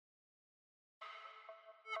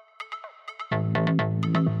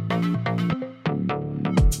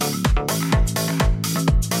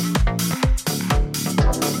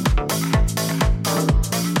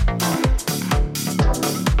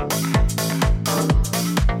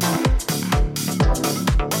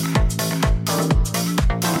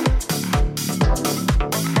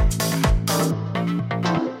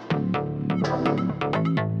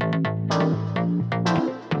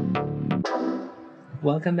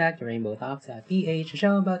Welcome back to Rainbow Talks at PH, a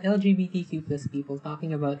show about LGBTQ plus people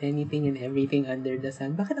talking about anything and everything under the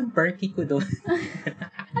sun. Bakit ang perky ko doon?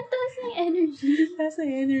 Ang taas ng energy. Taas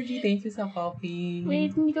ng energy. Thank you sa coffee.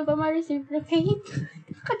 Wait, hindi ko pa ma-reciprocate.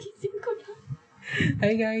 Nakagising ko na.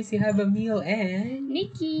 Hi guys, you have a meal and...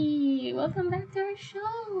 Nikki! Welcome back to our show!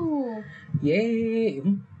 Yay!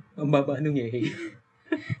 Ang baba nung yay.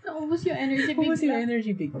 Naubos yung energy bigla. Ubus yung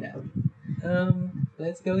energy bigla.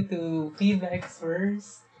 Let's go to feedbacks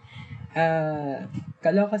first.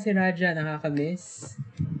 Kaloka si Raja, nakakamiss.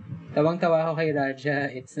 Tawang-tawa ako kay Raja.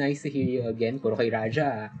 It's nice to hear you again. Puro kay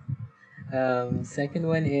Raja. Second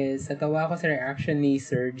one is, natawa ako sa reaction ni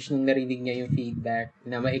Serge nung narinig niya yung feedback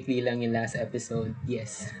na maikli lang yung last episode.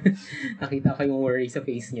 Yes. Nakita ko yung worry sa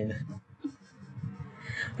face niya na.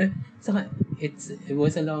 Saka, it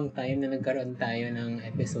was a long time na nagkaroon tayo ng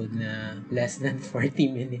episode na less than 40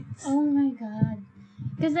 minutes. Oh my God.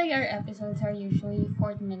 Because like our episodes are usually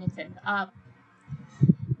 40 minutes and up.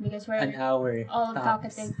 Because we're An hour. all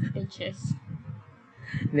tops. talkative bitches.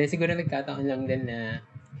 Hindi, siguro nagkataon lang din na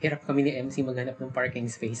hirap kami ni MC maghanap ng parking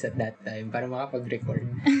space at that time para makapag-record.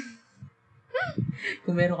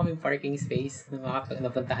 Kung meron kaming parking space na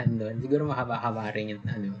napuntahan doon, siguro mahaba-haba rin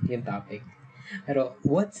yung topic. Pero,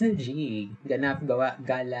 what's the G? Ganap, gawa,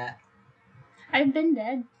 gala. I've been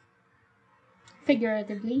dead.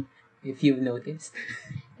 Figuratively. If you've noticed.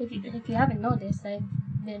 If you haven't noticed, I've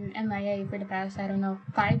been MIA for the past, 5,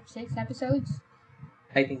 6 episodes.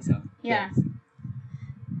 I think so. Yeah. Yes.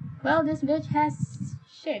 Well, this bitch has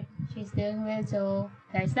shit she's dealing with, so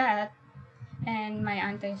there's that. And my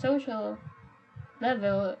antisocial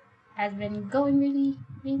level has been going really,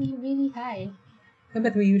 really, really high.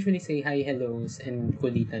 But we usually say hi, hellos, and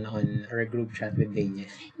kulitan on our group chat with Dania.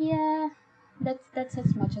 Yeah, that's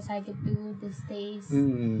as much as I could do these days.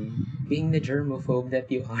 Being the germaphobe that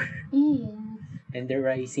you are. Yeah. And the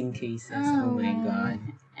rising cases. Oh my God.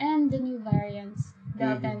 And the new variants,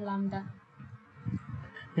 Delta and Lambda.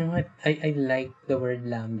 You know what? I like the word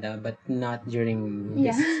lambda, but not during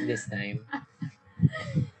this time.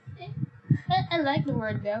 I like the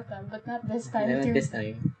word Delta, but not this time Not too. this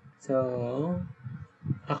time. So,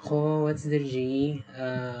 ako, what's the G?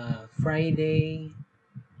 Friday,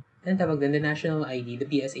 ano tawag doon? The national ID, the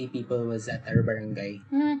PSA people was at our barangay.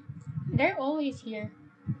 They're always here.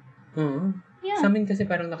 Yeah. Sa amin kasi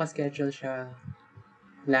parang nakaschedule siya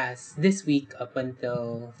this week up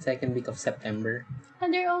until second week of September. And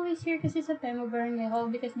they're always here kasi sa Pemo Barangay Hall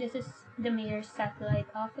because this is the mayor's satellite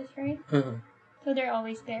office, right? So they're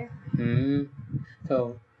always there.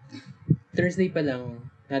 So, Thursday pa lang,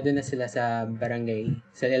 nandun na sila sa barangay,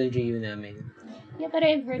 sa LGU namin. Yeah, but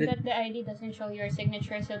I've heard that the ID doesn't show your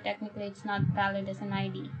signature, so technically it's not valid as an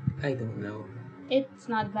ID. I don't know. It's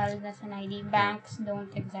not valid as an ID. Banks don't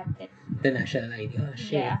accept it. The national ID. Oh,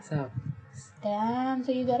 shit. Yeah. Sucks. Damn, so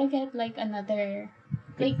you gotta get like another...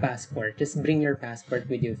 Like passport. Just bring your passport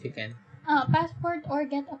with you if you can. Passport or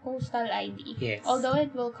get a postal ID. Yes. Although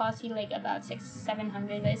it will cost you like about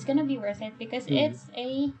 600-700, but it's gonna be worth it because it's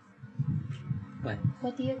a...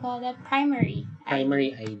 What do you call that? Primary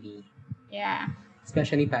ID. Yeah.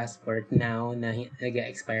 Especially passport now na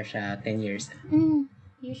nag-expire siya 10 years.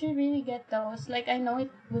 You should really get those. Like, I know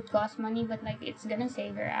it would cost money, but like, it's gonna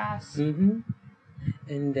save your ass.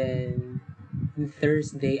 And then,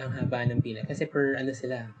 Thursday, ang haba ng pila. Kasi per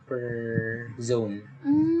zone.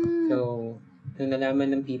 So, nung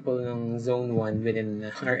nalaman ng people ng zone 1 within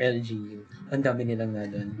our LGU, ang dami nilang na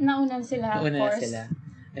doon. Naunan sila, of course.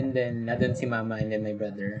 And then, na doon si mama and then my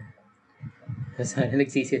brother. So,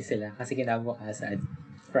 nagsisit sila kasi kinabukasan.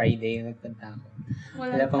 Friday yung nagpunta ako.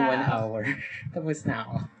 Wala pang 1 hour. Tapos na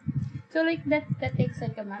ako. So, like, that takes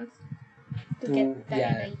like a month to get the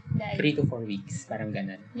ID. 3 to 4 weeks. Parang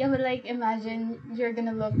ganun. Yeah, but like, imagine you're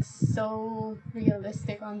gonna look so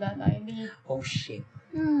realistic on that ID. Oh, shit.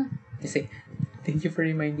 Kasi, thank you for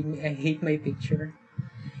reminding me. I hate my picture.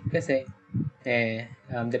 Kasi,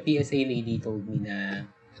 the PSA lady told me na,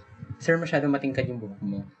 sir, masyadong matingkad yung buhok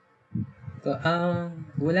mo. So,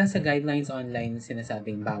 wala sa guidelines online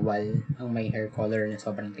sinasabing bawal ang may hair color na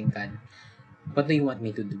sobrang tingkad. What do you want me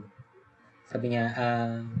to do? Sabi niya,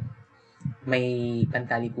 may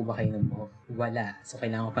pantali po ba kayo ng buhok? Wala. So,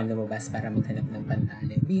 kailangan ko pang lumabas para maghanap ng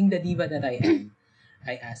pantali. Being the diva that I am,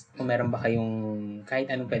 I asked kung meron ba kayong kahit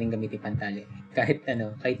anong pwedeng gamitin pantali. Kahit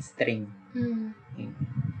string.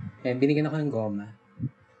 And binigyan ako ng goma.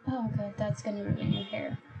 Oh, God. That's gonna ruin your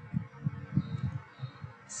hair.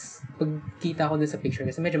 Pagkita ko dun sa picture,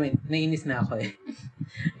 kasi medyo nainis na ako eh.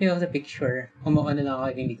 Yung sa picture, kumakaw na lang ako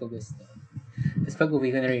hindi ko gusto. Tapos pag uwi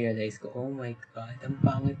ko na-realize ko, oh my God, ang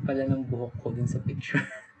pangit pala ng buhok ko dun sa picture.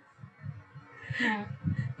 Yeah.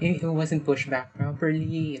 It wasn't pushed back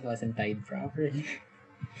properly. It wasn't tied properly.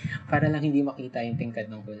 Para lang hindi makita yung tingkad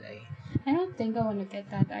ng kulay. I don't think I want to get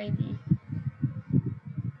that ID.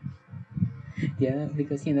 Yeah,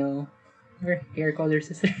 because, we're hair color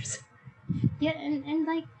sisters. Yeah, and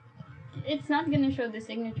like, it's not gonna show the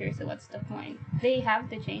signature, so what's the point? They have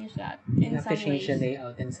to change that You in have some to change ways. the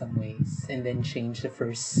layout in some ways. And then change the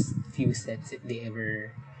first few sets if they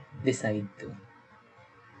ever decide to.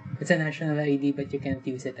 It's a national ID, but you can't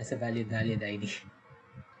use it as a valid ID.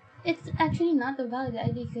 It's actually not a valid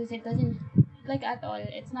ID because it doesn't, like, at all.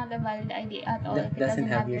 It's not a valid ID at all if That it doesn't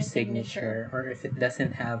have your signature, signature. or if it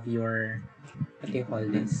doesn't have your, what do you call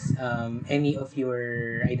this? Any of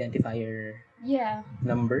your identifier Yeah.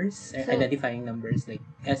 numbers, So- identifying numbers like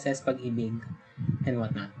SS Pag-ibig and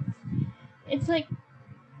whatnot. It's like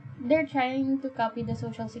they're trying to copy the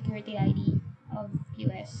social security ID of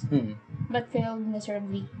US, but failed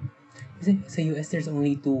miserably. Sa US, there's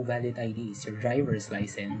only two valid IDs: your driver's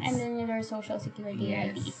license And then their social security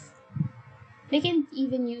ID. yes. They can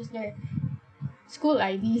even use their school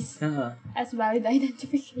IDs as valid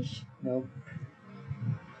identification. Nope.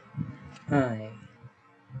 Ay.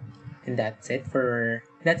 And that's it for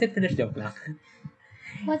the joke lang.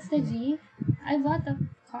 What's the G? I bought a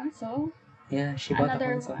console. Yeah, she bought a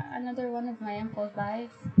console. Another one of my impulse buys.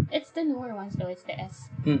 It's the newer ones though. It's the S.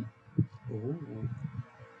 Ooh.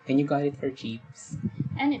 And you got it for cheaps.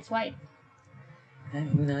 And it's white.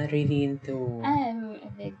 I'm not really into. I'm a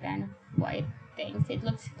big fan of white things. It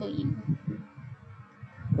looks clean.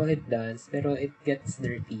 Well, it does, pero it gets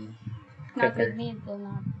dirty. Not Quicker. with me, it will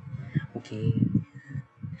not. Okay.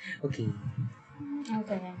 Okay.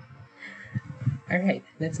 Alright,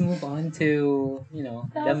 let's move on to,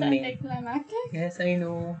 That the was main. anticlimactic. Yes, I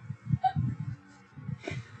know.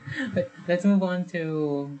 But let's move on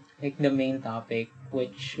to the main topic,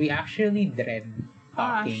 which we actually dread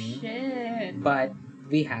talking. Shit. But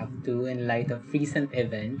we have to, in light of recent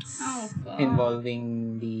events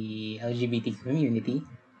involving the LGBT community.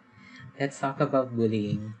 Let's talk about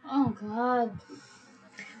bullying. Oh God.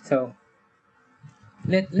 So,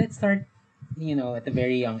 let's start, at a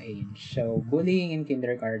very young age. So, bullying in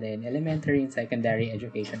kindergarten, elementary and secondary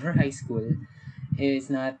education, or high school is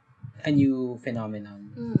not a new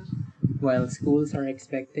phenomenon. While schools are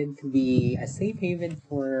expected to be a safe haven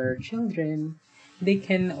for children, they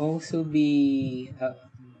can also be,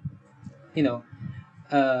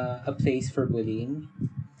 a place for bullying.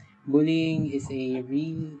 Bullying is a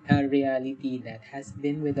reality that has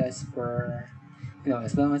been with us for,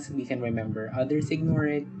 as long as we can remember. Others ignore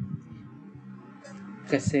it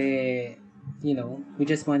kasi, we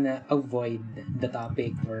just wanna avoid the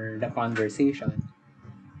topic or the conversation.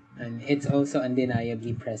 And it's also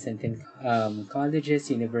undeniably present in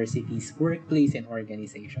colleges, universities, workplace, and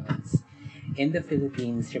organizations. In the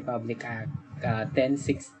Philippines, Republic Act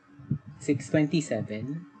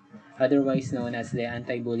 627, otherwise known as the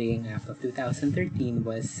Anti-Bullying Act of 2013,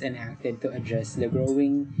 was enacted to address the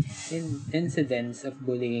growing incidence of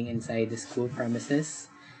bullying inside the school premises,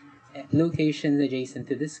 locations adjacent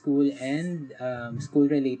to the school, and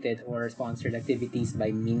school-related or sponsored activities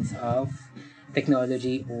by means of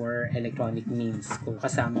technology or electronic means. Kung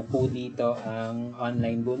kasama po dito ang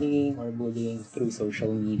online bullying or bullying through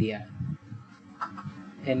social media.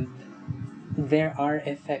 And there are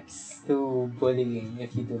effects to bullying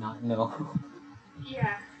if you do not know.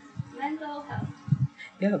 Yeah. Mental health.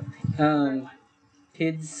 Yeah.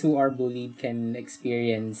 Kids who are bullied can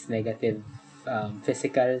experience negative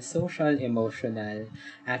physical, social, emotional,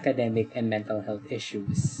 academic, and mental health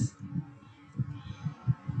issues.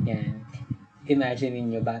 Yan. Imagine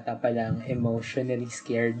niyo, bata pa lang, emotionally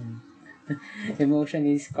scared,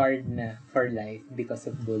 emotionally scarred na for life because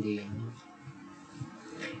of bullying.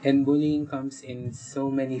 And bullying comes in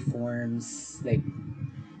so many forms, like,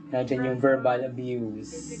 imagine yung verbal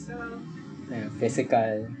abuse,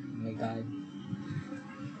 physical, oh my God.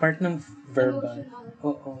 Part ng verbal.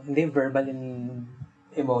 Oo, hindi verbal and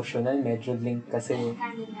emotional, medyo link kasi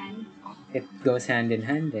Hand in hand. it goes hand in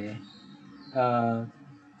hand eh.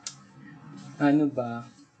 Ano ba?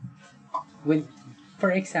 With,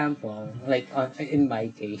 for example, like in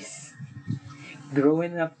my case,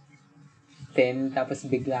 growing up thin, tapos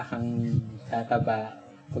bigla kang tataba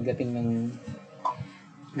pagdating ng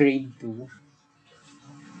grade 2.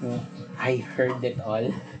 I heard it all.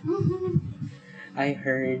 I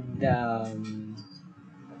heard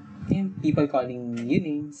people calling you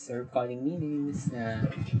names or calling me names na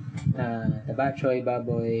Tabachoy,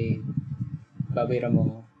 Baboy, Baboy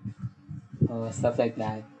Ramo, stuff like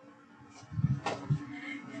that.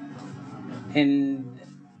 And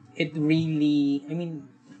it really,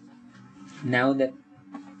 now that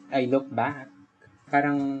I look back,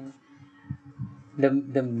 parang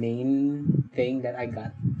the main thing that I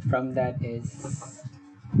got from that is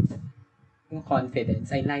yung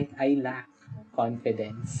confidence. I lack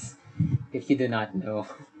confidence. If you do not know.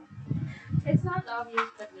 It's not obvious,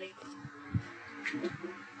 but like,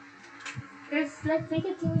 there's like fake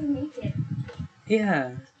it till you make it.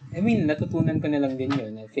 Yeah. I mean, natutunan ko na lang din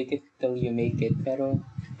yun. Fake it till you make it. Pero,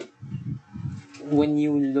 when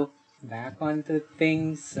you look back onto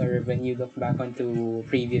things or when you look back onto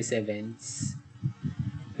previous events,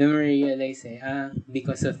 then realize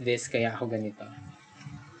because of this, kaya ako ganito.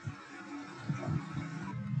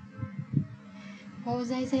 What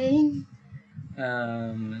was I saying?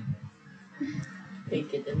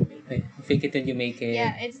 Fake it and make it. Fake it till you make it.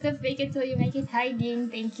 Yeah, it's the fake it till you make it hiding.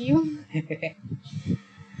 Thank you.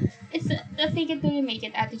 It's the fake it till you make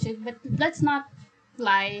it attitude, but let's not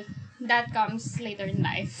lie. That comes later in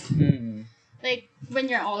life. Like when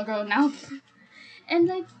you're all grown up. And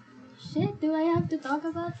like, shit, do I have to talk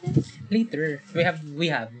about this? Later. We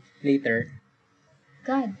have later.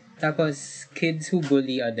 God. Tapos, kids who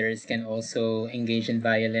bully others can also engage in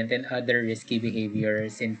violent and other risky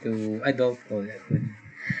behaviors into adulthood.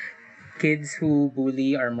 Kids who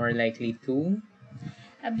bully are more likely to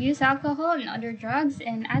Abuse alcohol and other drugs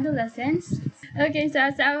in adolescents. Okay, so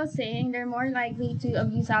as I was saying, they're more likely to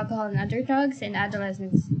abuse alcohol and other drugs in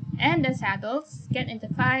adolescents. And as adults, get into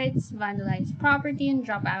fights, vandalize property, and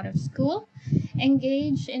drop out of school.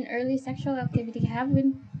 Engage in early sexual activity.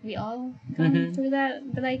 Haven't we all gone through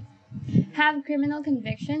that? But like, have criminal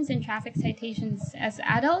convictions and traffic citations as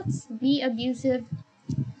adults. Be abusive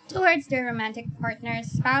towards their romantic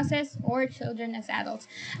partners, spouses, or children as adults.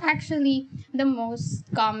 Actually, the most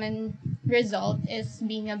common result is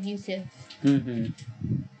being abusive.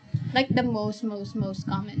 Like the most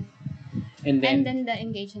common. and then the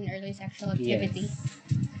engage in early sexual activity. Yes.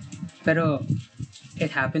 Pero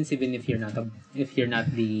it happens even if you're not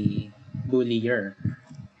the bullier.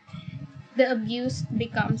 The abused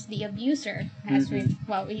becomes the abuser, as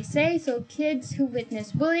we say. So kids who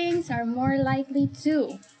witness bullying are more likely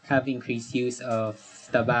to Have increased use of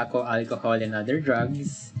tobacco, alcohol, and other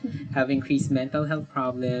drugs. Have increased mental health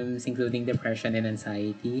problems, including depression and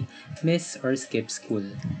anxiety. Miss or skip school.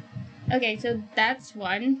 Okay, so that's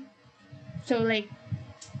one. So like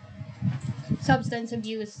substance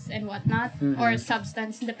abuse and whatnot, or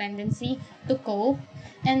substance dependency to cope,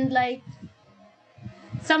 and like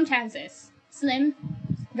some chances, slim,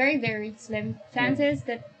 very very slim chances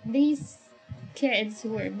that these kids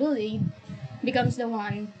who were bullied becomes the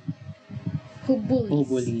one who bullies. Who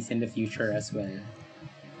bullies in the future as well.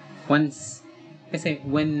 Kasi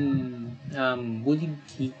when bullied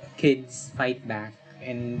kids fight back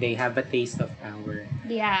and they have a taste of power,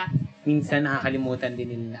 Yeah. minsan nakakalimutan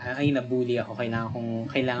din nila, nabully ako,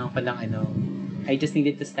 kailangan ko lang I just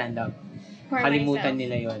needed to stand up. For Kalimutan myself.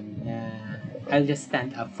 nila yon na I'll just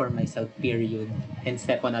stand up for myself, period, and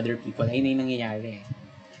step on other people. Ayun na yung nangyayari.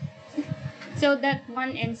 So that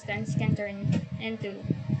one instance can turn into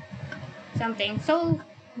something so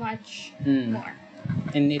much more.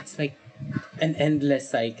 And it's like an endless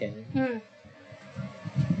cycle.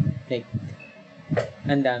 Like,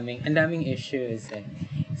 ang daming issues.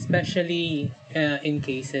 Especially in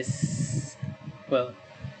cases, well,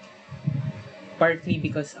 partly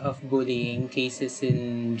because of bullying, cases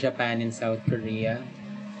in Japan and South Korea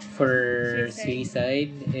for suicide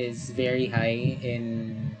is very high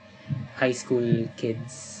in high school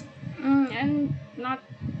kids. And not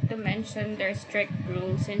to mention their strict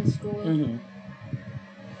rules in school.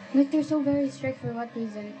 Like they're so very strict. For what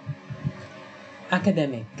reason?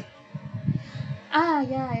 Academic.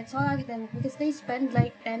 Yeah, it's all academic because they spend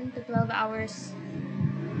like 10 to 12 hours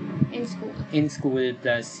in school. In school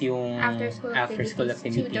plus yung After school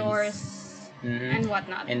activities. Tutors, and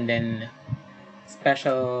whatnot. And then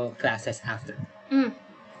special classes after.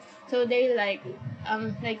 So they like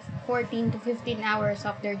 14 to 15 hours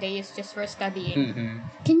of their day is just for studying.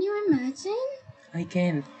 Can you imagine? I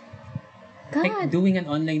can't. God. Like doing an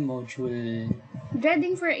online module.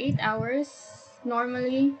 Dreading for 8 hours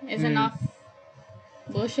normally is enough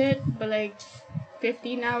bullshit, but like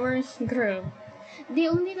 15 hours, girl. They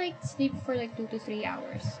only like sleep for like 2 to 3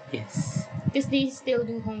 hours. Yes. Because they still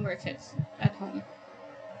do homework at home.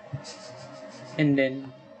 And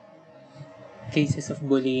then cases of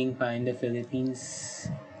bullying pa in the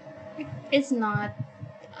Philippines. It's not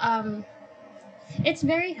it's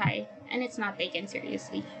very high and it's not taken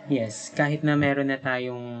seriously. Yes, kahit na meron na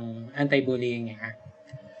tayong Anti-Bullying Act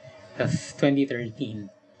of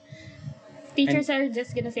 2013. Teachers are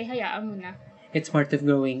just gonna say, hayaan mo na. It's part of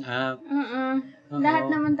growing up.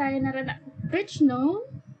 Lahat naman tayo narana. Bitch, no?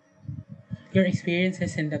 your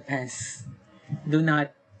experiences in the past do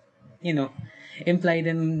not, imply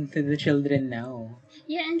them to the children now.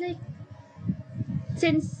 Yeah, and like,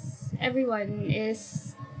 since everyone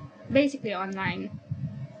is basically online,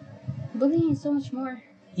 bullying is so much more.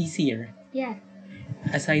 Easier. Yeah.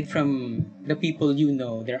 Aside from the people you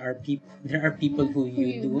know, there are people who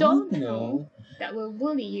you don't know. that will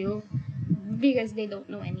bully you because they don't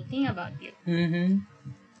know anything about you. Mm-hmm.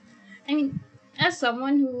 I mean, as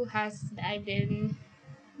someone who has dived in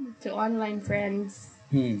to online friends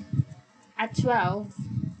at 12,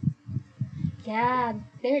 yeah,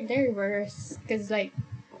 they're worse because like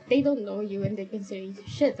they don't know you and they can say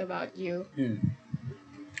shit about you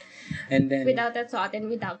And then without a thought and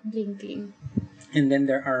without blinking. And then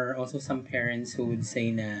there are also some parents who would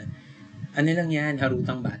say na, ano lang yan,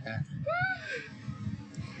 harutang bata.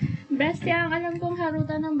 Best ang alam kong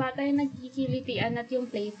harutan ng bata yung nagkikilitian at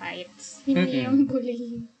yung play fights. Hindi yung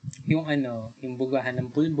bullying. Yung bugahan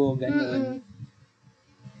ng pulbo, ganun.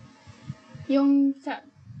 Yung sa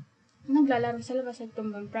naglalaro sa labas at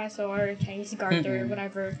tumbang preso or Chinese garter or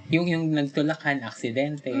whatever. Yung nagtulakan,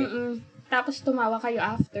 aksidente. Tapos tumawa kayo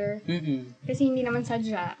after. Kasi hindi naman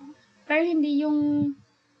sadya. Pero hindi yung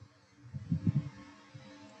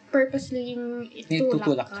purposely yung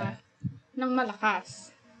itulak ka ng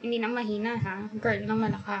malakas. Hindi na mahina ha. Girl, ng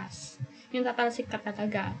malakas. Yung tatalsik ka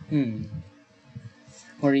talaga.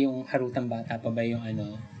 Or yung harutang bata pa ba yung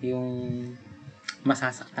yung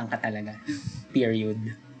masasaktan ka talaga. Period.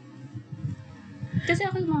 Kasi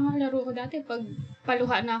ako yung mga laro ko dati, pag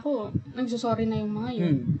paluha na ako, nagsusorry na yung mga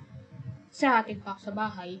yun. Sa atin pa ako sa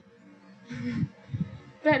bahay.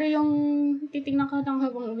 Pero yung titignan ka lang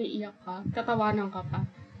habang umiiyak ka, tatawanan ka pa.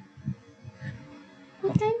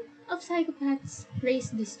 What kind of psychopaths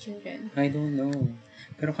raise these children? I don't know.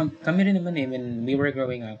 Pero kami rin naman when we were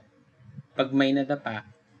growing up, pag may nadapa,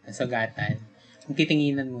 nasagatan,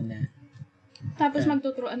 titinginan muna. Tapos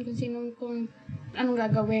magtuturuan kung anong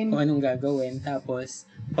gagawin. Kung anong gagawin. Tapos,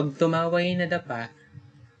 pag tumawa yung nadapa,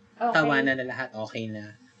 tawanan na lahat, okay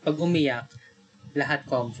na. Pag umiyak, lahat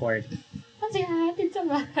comfort. Kasi hatid sa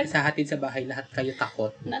bahay. Sa hatid sa bahay, lahat kayo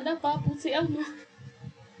takot. Nadapa po si ano.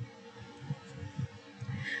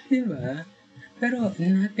 Diba? Pero,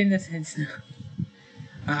 not in the sense na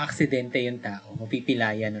aksidente yung tao,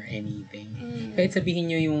 mapipilayan or anything. Kahit sabihin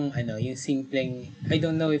nyo yung simpleng, I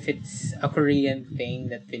don't know if it's a Korean thing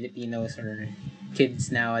that Filipinos or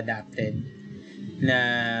kids now adapted,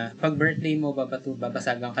 na pag birthday mo,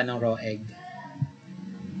 babasagan ka ng raw egg.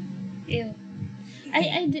 Ew.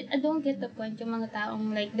 I don't get the point yung mga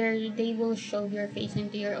taong like they will shove your face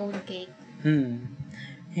into your own cake.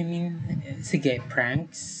 I mean, sige,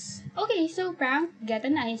 pranks. Okay, so prank, get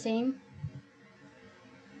an icing.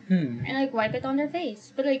 And like wipe it on their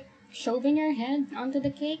face. But like shoving your head onto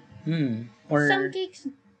the cake. Or some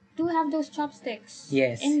cakes do have those chopsticks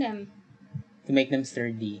in them. To make them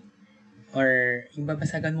sturdy. Or yung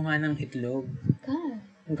babasagan mo nga ng itlog.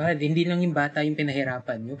 God, hindi lang yung bata yung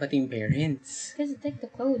pinahirapan nyo, pati yung parents. Because it's like the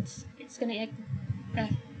clothes. It's gonna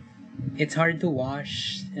it's hard to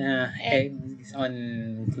wash eggs on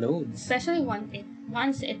clothes. Especially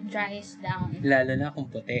once it dries down. Lalo na kung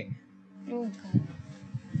puti. Oh, God.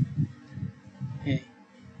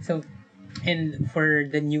 So, and for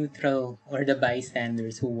the neutral or the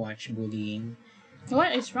bystanders who watch bullying,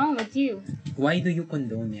 what is wrong with you? Why do you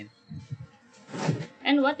condone it?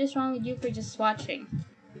 And what is wrong with you for just watching?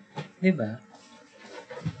 Diba?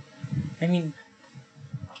 I mean,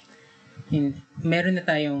 meron na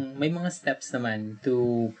tayong, may mga steps naman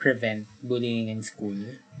to prevent bullying in school.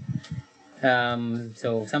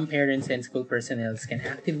 So, some parents and school personnel can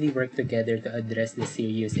actively work together to address this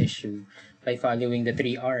serious issue by following the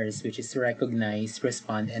 3 R's, which is to recognize,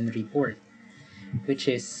 respond, and report. Which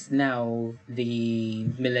is now the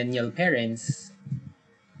millennial parents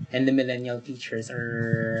and the millennial teachers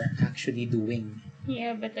are actually doing.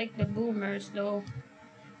 Yeah, but like the boomers though.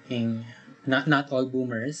 Not all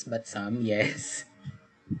boomers, but some, yes.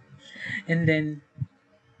 And then,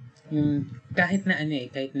 kahit na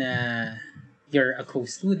you're a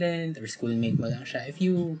co-student or schoolmate mo lang siya, if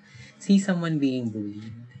you see someone being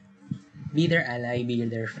bullied, be their ally, be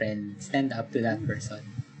their friend, stand up to that person.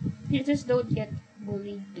 You just don't get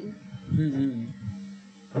bullied too.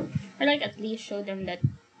 Or like at least show them that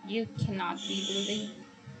you cannot be bullied.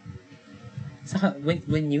 Saka,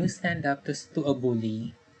 when you stand up to a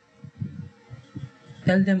bully,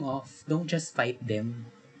 tell them off. Don't just fight them.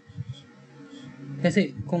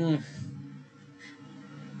 Kasi kung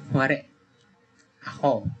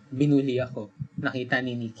binuli ako, nakita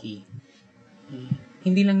ni Nikki,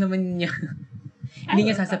 hindi lang naman niya, hindi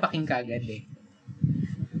niya sasapakin kagad eh.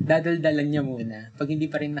 dadaldalan niya muna. Pag hindi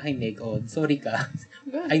pa rin nakinig, sorry ka.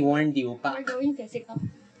 Good. I warned you, We're Pak. going physical.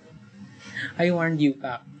 I warned you,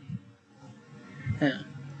 Pak.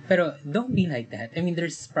 Pero don't be like that. I mean,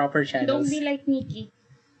 there's proper channels. Don't be like Nikki.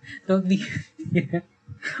 Don't be...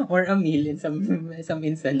 or a meal in some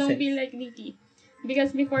instances. Don't be like Nikki.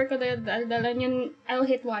 Because before ko daldalan yun, I'll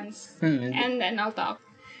hit once. And then I'll talk.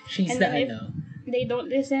 She's And the then if they don't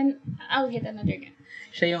listen, I'll hit another again.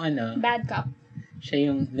 Siya yung Bad cop. Siya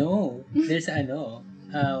yung... No. There's I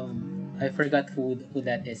forgot who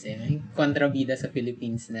that is eh. Kontrabida sa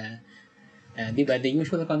Philippines na di ba, the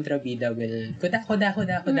usual kontrabida will kuda,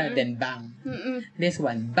 then bang. Mm-mm. This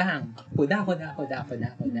one, bang. Kuda.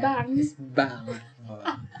 Bang. This bang. Oh.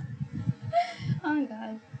 Oh my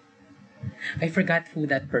God. I forgot who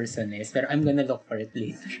that person is, pero I'm gonna look for it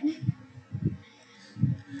later.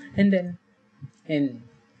 And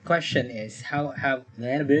question is, how How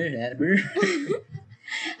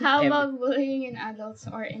about bullying in adults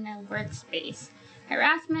or in a workspace?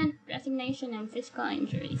 Harassment, resignation, and physical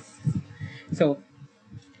injuries. So,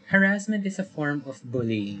 harassment is a form of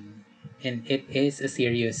bullying, and it is a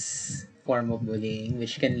serious form of bullying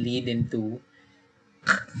which can lead into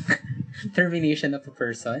termination of a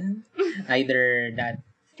person. Either that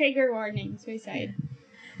Trigger warning, suicide.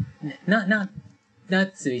 not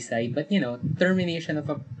suicide, but termination of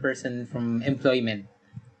a person from employment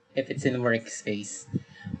if it's in a workspace.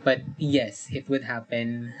 But yes, it would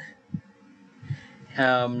happen.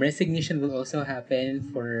 Resignation will also happen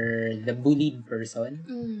for the bullied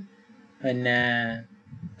person. Na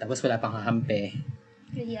tapos wala pang kakampi.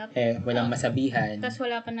 Yep. Walang masabihan. Tapos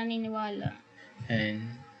wala pa naniniwala. And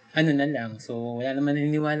na lang, so wala naman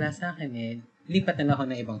naniniwala sa akin lipat na lang ako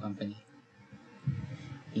ng ibang company.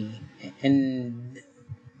 And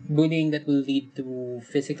bullying that will lead to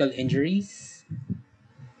physical injuries.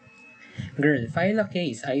 Girl, file a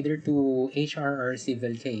case either to HR or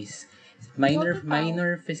civil case.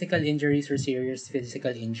 Minor physical injuries or serious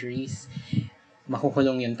physical injuries,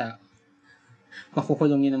 makukulong yung tao.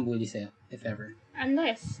 Makukulong yun ang bully sa'yo, if ever.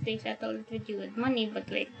 Unless they settle it with you with money, but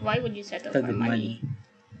why would you settle for With money?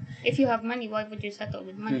 If you have money, why would you settle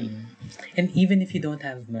with money? And even if you don't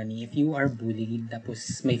have money, if you are bullied,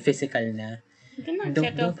 tapos may physical na, You cannot don't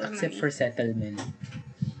settle for accept money. for settlement.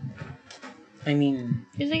 I mean,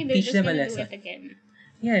 Because they're teach just them a gonna do lesson. it again.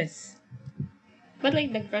 Yes. But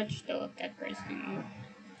the grudge though of that person.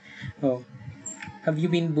 Oh. Have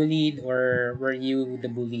you been bullied or were you the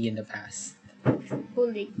bully in the past?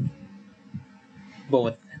 Bullied.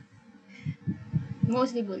 Both.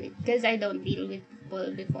 Mostly bullied. Because I don't deal with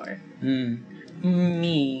people before.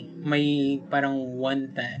 Me, may parang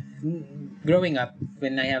one time, growing up,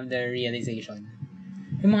 when I have the realization,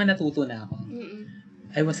 yung mga natuto na ako, Mm-mm.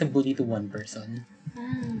 I was a bully to one person.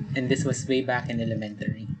 And this was way back in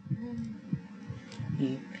elementary.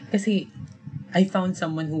 Kasi, I found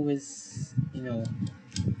someone who was,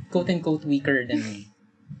 quote-unquote weaker than me.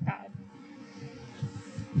 God.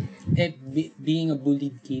 Being a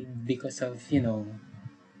bullied kid because of,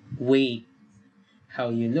 weight, how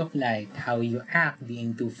you look like, how you act,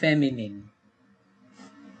 being too feminine.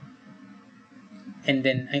 And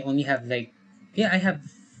then, I only have I have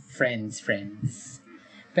friends.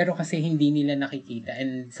 Pero kasi hindi nila nakikita.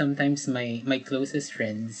 And sometimes my closest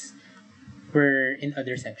friends were in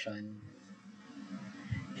other section.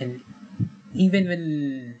 And even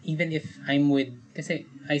if I'm with, kasi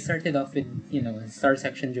I started off with, star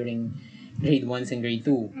section during grade 1s and grade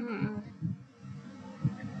 2. Mm-mm.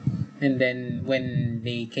 And then when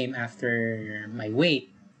they came after my weight,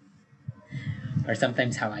 or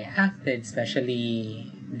sometimes how I acted,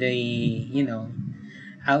 especially the,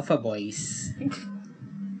 alpha boys.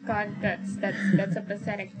 God, that's a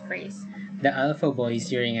pathetic phrase. The alpha boys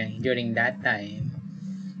during that time,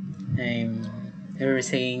 they were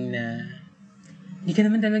saying na, hindi ka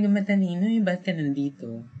naman talaga matalino ba't ka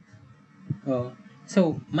nandito? Oh,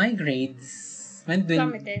 so my grades went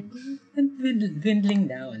dwindling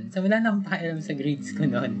down. So wala na akong pakialam sa grades ko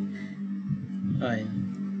noon.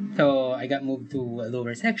 So I got moved to a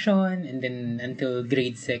lower section, and then until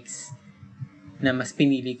grade 6 na mas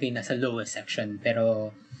pinili ko yung nasa lowest section.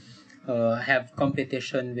 Pero have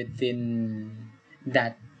competition within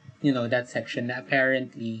that, that section na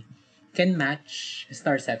apparently can match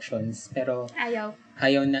star sections, pero ayaw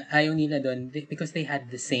nila doon because they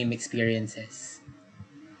had the same experiences.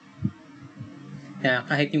 Na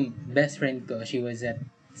kahit yung best friend ko, she was at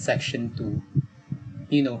section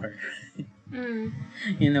 2. You know her.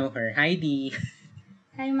 You know her. Heidi.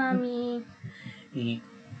 Hi, mommy.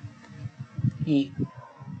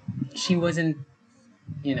 She wasn't,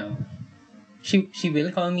 she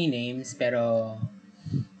will call me names, pero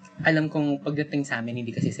alam kong pagdating sa amin,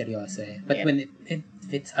 hindi kasi seryoso eh. But Yep. when if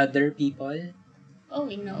it's other people, Oh,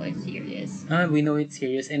 we know it's serious. we know it's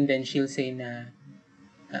serious. And then she'll say na,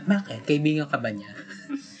 bakit? Kaibigan ka ba niya?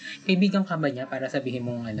 Kaibigan ka ba niya para sabihin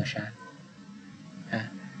mong ano siya? Ha?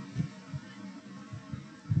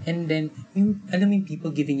 And then, alam mo yung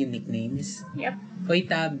people giving you nicknames? Yep. Hoy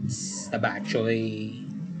Tabs, Tabachoy,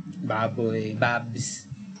 Baboy, Babs.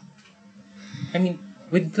 I mean,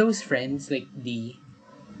 with close friends like D,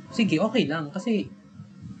 sige, okay lang. Kasi,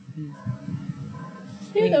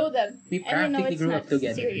 You know that. we And you know practically it's grew not up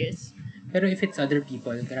together. serious. Pero if it's other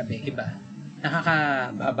people, grabe, iba.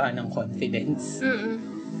 Nakakababa ng confidence. Mm-mm.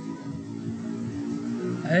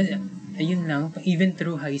 Ayun lang, even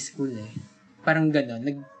through high school eh. Parang gano'n,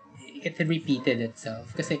 it repeated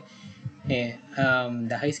itself. Kasi,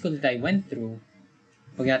 the high school that I went through,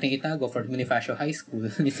 huwag natin itago, Fort Bonifacio High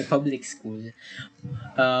School, it's a public school.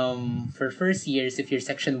 For first years, if you're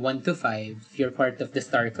section 1 to 5, you're part of the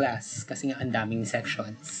star class. Kasi nga, ang daming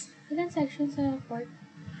sections. Ilan sections sa fort?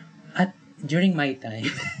 At during my time,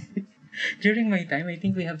 I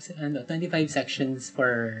think we have 25 sections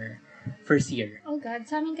for first year. Oh God,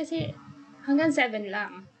 sa amin kasi hanggang 7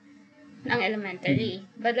 lang ng elementary.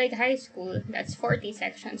 But like high school, that's 40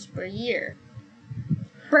 sections per year.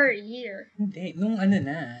 Per year. Hindi,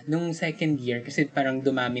 nung second year, kasi parang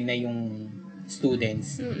dumami na yung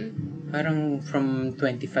students. Mm-mm. Parang from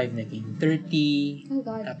 25 naging 30, Oh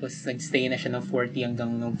God. tapos nagstay na siya ng 40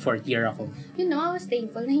 hanggang nung fourth year ako. You know, I was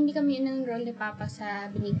thankful na hindi kami in-enroll ni Papa sa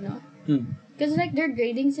Benigno. Hmm. Because like their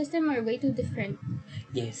grading system are way too different.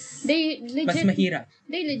 Yes. They Mas legit mahirap.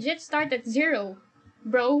 They legit start at 0.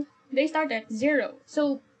 Bro, they start at 0.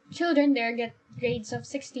 So children there get grades of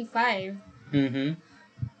 65. Mm-hmm.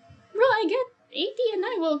 Bro, I get 80 and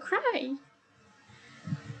I will cry.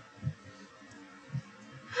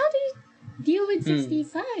 How do you deal with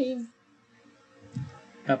 65?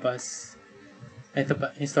 Tapos, ito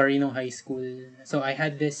pa, yung story nung high school. So, I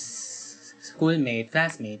had this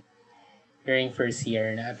classmate, during first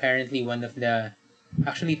year, na apparently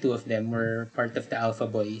actually two of them were part of the Alpha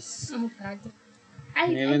Boys. Oh God.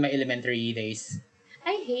 In my elementary days.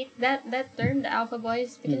 I hate that term, the alpha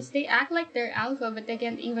boys, because they act like they're alpha, but they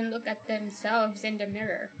can't even look at themselves in the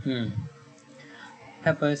mirror.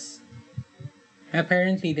 Tapos,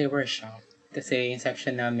 apparently they were shocked. Kasi yung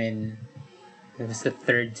section namin, it was the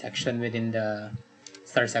third section within the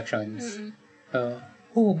star sections.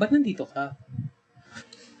 Ba't nandito ka?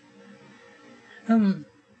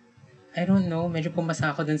 I don't know, medyo pumasa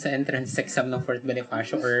ako dun sa entrance exam ng Fort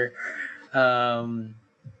Bonifacio or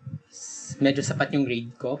medyo sapat yung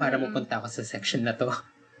grade ko para mapunta ako sa section na to.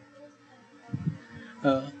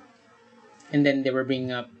 And then they were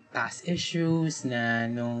bringing up past issues na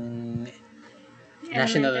nung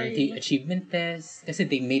National Elementary. Achievement Test. Kasi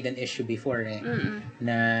they made an issue before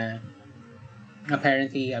na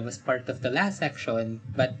apparently I was part of the last section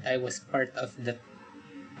but I was part of the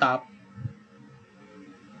top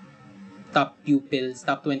 20 pupils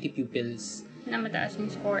Na mataas yung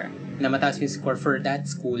score. na mataas yung score for that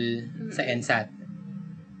school sa NSAT.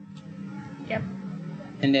 Yep.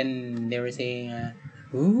 And then they were saying,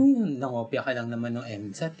 nangopya ka lang naman ng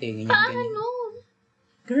MSAT eh. Ganyan, ganyan. Paano?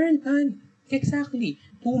 Girl, exactly.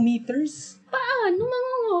 2 meters? Paano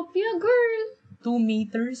mangungopia, girl? 2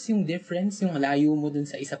 meters yung difference, yung layo mo dun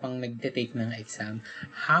sa isa pang nagte-take ng exam.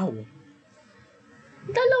 How?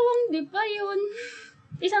 Dalawang di pa yun.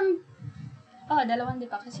 Dalawang di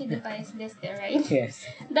pa. Kasi di pa is this there, right? Yes.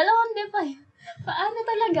 Dalawang di pa yun. Paano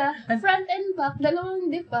talaga? Front and back, dalawang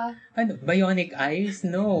di pa. Bionic eyes?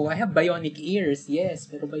 No. I have bionic ears, yes.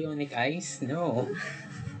 Pero bionic eyes? No.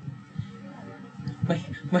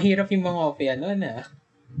 Mahirap yung mga opya nun,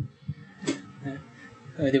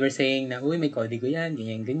 they were saying na, may kodigo yan,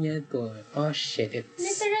 ganyan. Oh, shit, it's...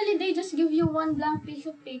 Literally, they just give you one blank piece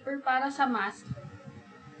of paper para sa mask.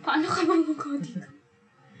 Paano ka mag-coding?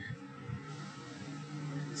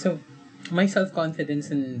 So, my self-confidence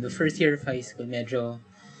in the first year of high school, medyo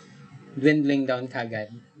dwindling down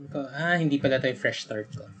kagad. Hindi pala ito yung fresh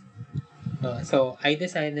start ko. So, I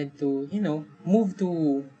decided to, move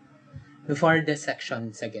to the farthest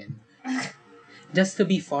sections again. Just to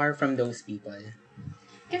be far from those people.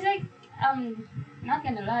 Because like, not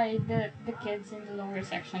gonna lie, the kids in the lower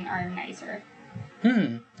section are nicer.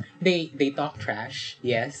 They talk trash,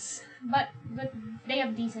 yes. But they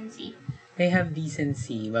have decency. They have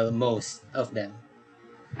decency. Well, most of them.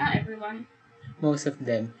 Not everyone. Most of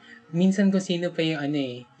them. Minsan kung sino pa yung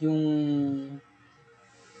yung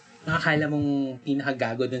nakakala mong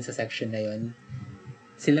pinakagago dun sa section na yon.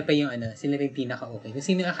 Sila pa yung pinaka-okay. Kung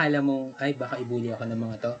sino akala mong, baka ibuli ako ng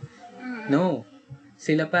mga to. No.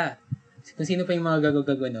 Sila pa. Kung sino pa yung mga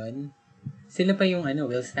gago-gago nun, sila pa yung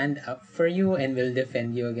will stand up for you and will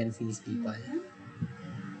defend you against these people.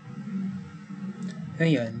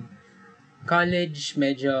 Ngayon, college,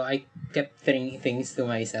 medyo I kept things to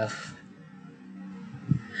myself.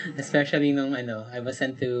 Especially nung I was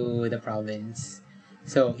sent to the province.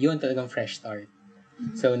 So, yun talagang fresh start.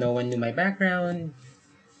 So, no one knew my background.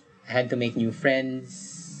 I had to make new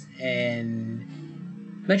friends. And,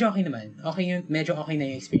 medyo okay naman. Medyo okay na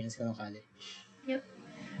yung experience ko ng college. Yep.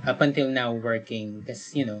 Up until now, working. Because,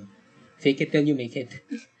 fake it till you make it.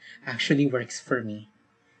 Actually works for me.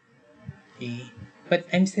 Okay? But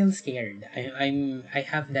I'm still scared. I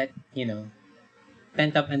have that,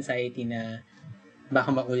 pent-up anxiety na baka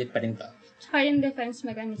maulit pa rin to. Tsaka yung defense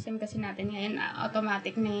mechanism kasi natin ngayon,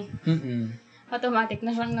 automatic na automatic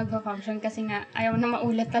na siyang nag-function kasi nga ayaw na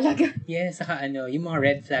maulit talaga. Yes, saka yung mga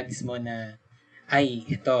red flags mo na, ay,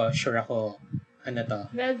 ito, sure ako, to?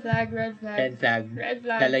 Red flag. Red flag.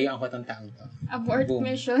 Lalayuan ko tong taong to. Abort Boom.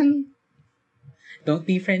 mission. Don't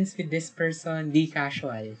be friends with this person. Be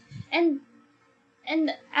casual. And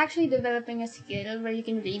actually developing a skill where you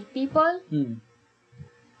can read people,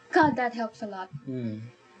 God, that helps a lot.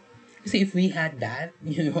 Kasi if we had that,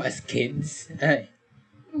 as kids,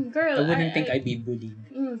 girl, I wouldn't think I'd be bullied.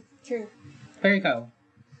 True. Pero ikaw?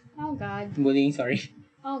 Oh, God. Bullying, sorry.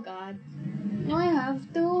 Oh, God. No, I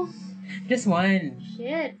have to. Just one.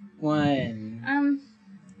 Shit. One.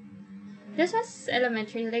 This was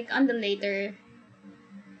elementary, like on the later,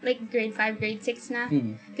 like grade 5, grade 6 na.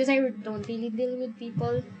 Because I don't really deal with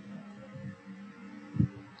people.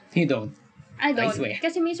 You don't? I don't. I swear.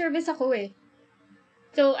 Kasi may service ako eh.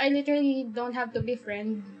 So, I literally don't have to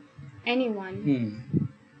befriend anyone.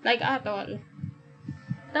 Like, at all.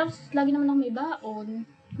 Tapos, lagi naman ako may baon.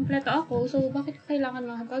 Kompleto ako. So, bakit ko kailangan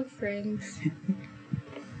makapag-friends?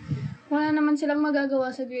 Wala naman silang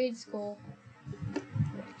magagawa sa grades ko.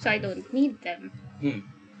 So, I don't need them.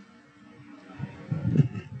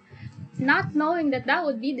 Not knowing that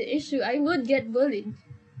would be the issue, I would get bullied.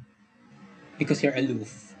 Because you're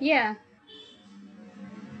aloof. Yeah.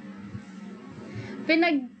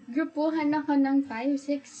 Pinag-grupuhan ako ng 5,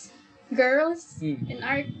 6 girls in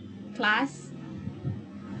our class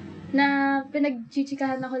na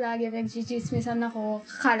pinag-chichikahan ako lagi, nag-chichismisan ako,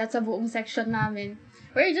 kalat sa buong section namin.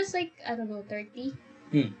 We're just like, I don't know, 30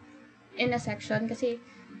 in a section kasi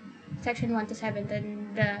section 1 to 7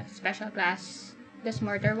 then the special class, the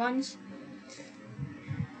smarter ones.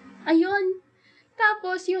 Ayun.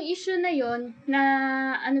 Tapos, yung issue na yon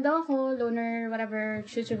na daw ako, loner, whatever,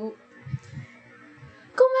 chuchubu.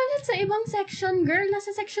 Kumalat sa ibang section, girl.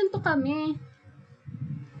 Nasa section 2 kami.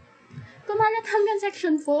 Kumalat hanggang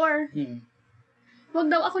section 4. Wag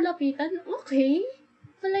daw ako lapitan. Okay.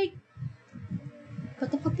 But like,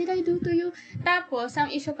 what did I do to you? Tapos,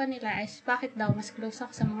 ang issue pa nila is, bakit daw mas close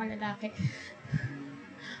ako sa mga lalaki?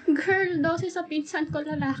 Girl, daw sa pinsan ko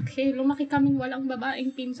lalaki. Lumaki kaming walang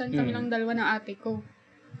babaeng pinsan. Kami lang dalawa ng ate ko.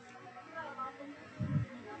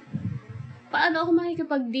 Paano ako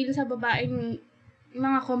makikipag-deal sa babaeng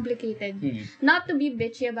mga complicated? Not to be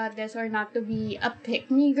bitchy about this or not to be a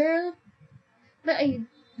pick-me girl, but I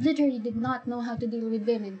literally did not know how to deal with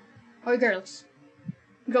women or girls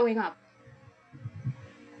growing up.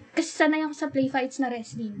 Kasi sanay ako sa play fights na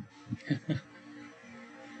wrestling.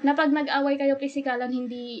 Na pag nag-away kayo pisikalan,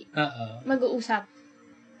 hindi mag-uusap.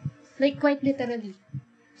 Like, quite literally.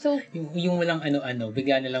 So, yung walang ano-ano,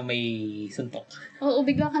 bigla na lang may suntok. Oo,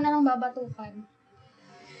 bigla ka na lang babatukan.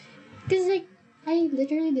 Kasi like, I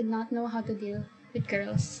literally did not know how to deal with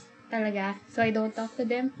girls. Talaga. So, I don't talk to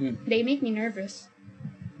them. They make me nervous.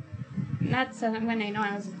 Not so when I know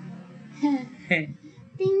I was...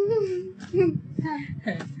 Ding!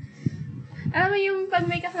 Alam mo yung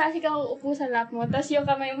pag may kaklase ka uupo sa lap mo, tapos yung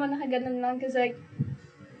kamay mo nakaganon lang kasi like,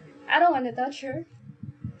 I don't wanna touch her.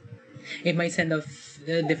 It might send off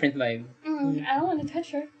a different vibe. I don't wanna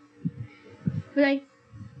touch her. But like,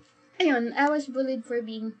 ayun, I was bullied for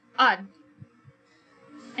being odd.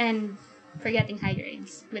 And for getting high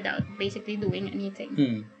grades without basically doing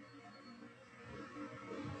anything.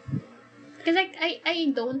 Because like,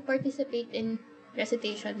 I don't participate in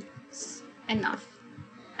recitations enough.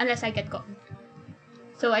 Unless I get called.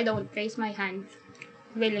 So I don't raise my hand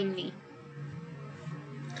willingly.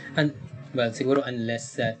 And, well, siguro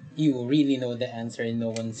unless that you really know the answer and no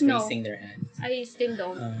one's raising their hands. I still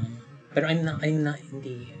don't. Pero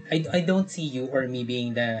I don't see you or me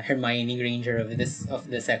being the Hermione Granger of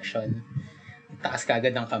the section. Taas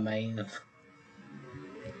kagad ng kamay, no?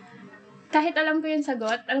 Kahit alam ko yung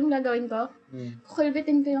sagot, alam mo gagawin ko?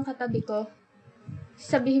 Kukulbitin ko yung katabi ko.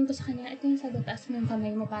 Sabihin ko sa kanya, ito yung sagot, taas mo yung kamay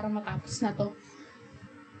mo para matapos na to.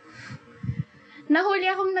 Nahuli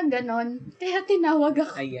akong nagganon, kaya tinawag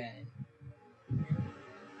ako. Ayan.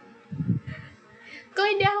 Kung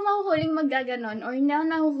hindi ako mahuhuling maggaganon or hindi ako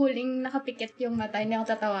nahuhuling nakapikit yung mata, hindi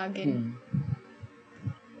ako tatawagin.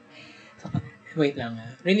 So, wait lang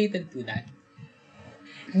related to that.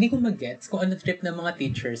 Hindi ko mag-gets kung ano trip ng mga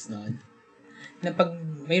teachers noon. Na pag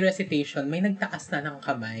may recitation, may nagtaas na ng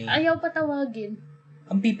kamay. Ayaw patawagin.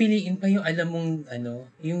 Ang pipiliin pa yung alam mong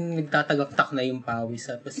yung nagtatagaktak na yung pawis.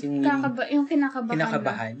 Tapos yung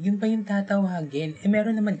kinakabahan. Yun pa yung tatawagin.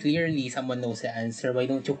 Meron naman clearly someone knows the answer. Why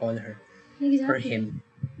don't you call her? Exactly. For him.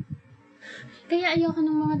 Kaya ayoko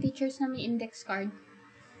ng mga teachers na may index card.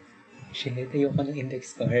 Shit, ayoko ng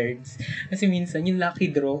index cards. Kasi minsan, yung lucky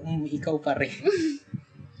draw, ikaw pa rin.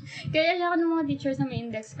 Kaya ayoko ng mga teachers na may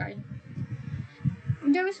index card.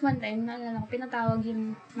 There was one time, naalala ko, pinatawag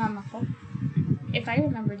yung mama ko. If I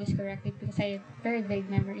remember this correctly, because I have very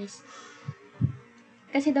vague memories.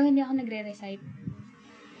 Kasi daw hindi ako nagre-recite.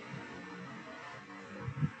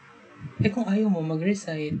 Kung ayaw mo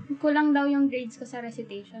mag-recite. Kulang daw yung grades ko sa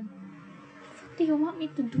recitation. What do you want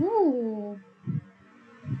me to do?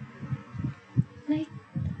 Like,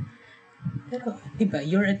 Pero, diba,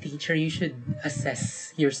 you're a teacher, you should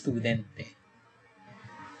assess your student like,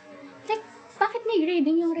 bakit may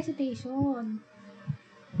grading yung recitation?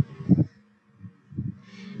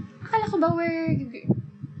 Akala ko ba we're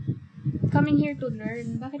coming here to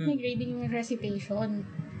learn? Bakit may grading yung recitation?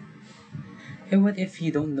 What if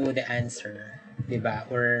you don't know the answer? Diba?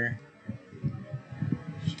 Or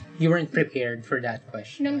you weren't prepared for that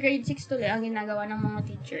question. Nung grade 6 tuloy, ang ginagawa ng mga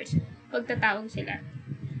teachers, pagtatawag sila.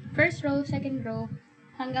 First row, second row,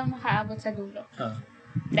 hanggang makaabot sa dulo.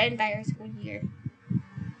 The entire school year.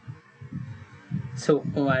 So,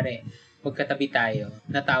 kumari, magkatabi tayo,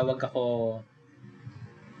 natawag ako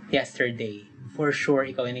yesterday. For sure,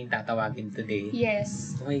 ikaw yung tatawagin today.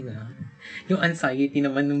 Yes. Oh my God. Yung anxiety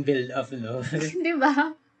naman ng build-up, no? Di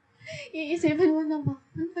ba? Iisipin mo na ba,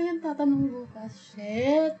 ano pa yung tatanong bukas?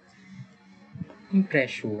 Shit. Yung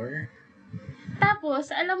pressure.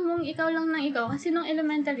 Tapos, alam mong ikaw lang ng ikaw kasi nung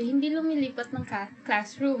elementary, hindi lumilipat ng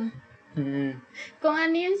classroom. Kung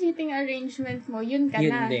ano yung seating arrangement mo, yun ka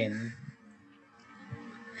Yun na. din.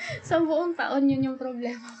 Sa buong taon, yun yung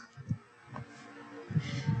problema.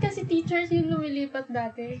 Kasi teachers yung lumilipat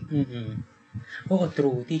dati. Oo,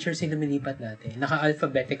 true. Teachers yung lumilipat dati.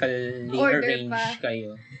 Naka-alphabetically Order arrange pa.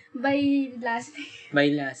 kayo. By last name. By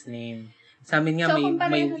last name. Sa amin nga, So,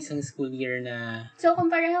 may isang school year na... So, kung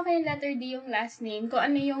pareho kay letter D yung last name, kung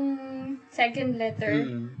ano yung second letter,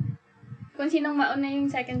 kung sinong mauna yung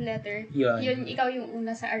second letter, yun ikaw yung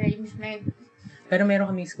una sa arrangement. Pero meron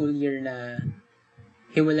kaming school year na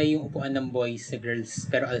hiwalay yung upuan ng boys sa girls,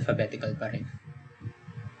 pero alphabetical pa rin.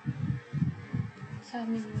 Sa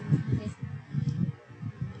amin,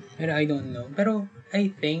 Pero I don't know. Pero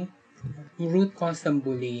I think root cause ng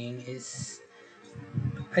bullying is,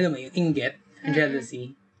 alam mo yung inggit,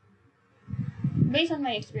 jealousy. Based on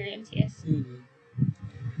my experience, yes.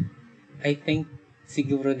 I think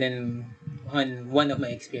siguro din on one of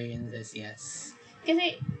my experiences, yes.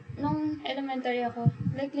 Kasi, nung elementary ako,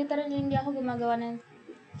 like literally hindi ako gumagawa ng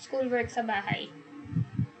schoolwork sa bahay.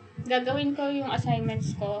 Gagawin ko yung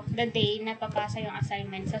assignments ko the day na papasa yung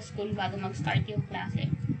assignment sa school bago mag-start yung klase.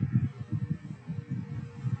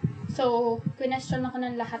 So, question ako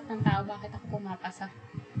ng lahat ng tao bakit ako pumapasa.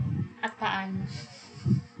 At paano.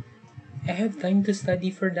 I have time to study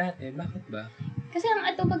for that Bakit ba? Kasi ang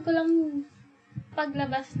atubag ko lang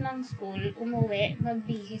paglabas ng school, umuwi,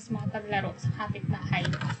 magbihis, makapaglaro sa kapitbahay.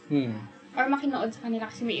 Or makinood sa kanila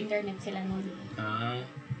kasi may internet sila noon.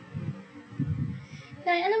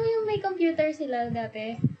 Dahil, alam mo yung may computer sila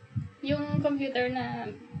dati? Yung computer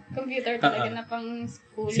talaga na pang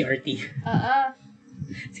school. CRT.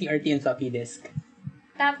 CRT and floppy disk.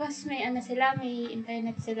 Tapos may may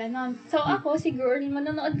internet sila noon. So ako, si girl,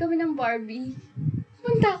 manonood kami ng Barbie.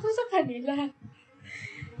 Punta ako sa kanila.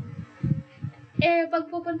 Pag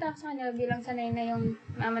pupunta ako sa kanila, bilang sanay na yung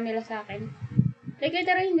mama nila sa akin. Like,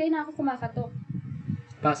 literally, hindi na ako kumakatok.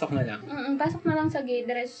 Pasok na lang. Pasok na lang sa gate,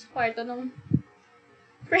 dress kwarto nung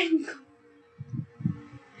friend ko.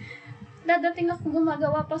 Dadating ako,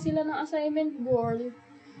 gumagawa pa sila ng assignment, girl.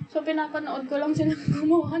 So, pinapanood ko lang sila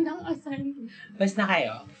gumawa ng assignment. Bas na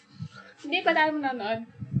kayo? Hindi pa tayo manonood.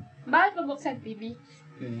 Bakit pabuksan TV?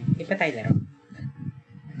 Hindi pa tayo laro.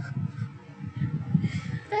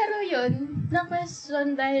 Pero yun,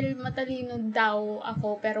 na-question dahil matalino daw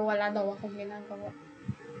ako, pero wala daw akong ginagawa.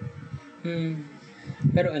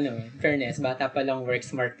 Pero fairness, bata pa lang work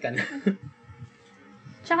smart ka na.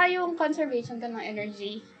 Tsaka yung conservation ka ng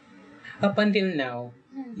energy. Up until now,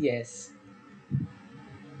 yes.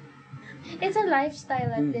 It's a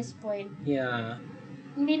lifestyle at Mm. this point. Yeah.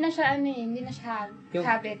 Hindi na siya Yung-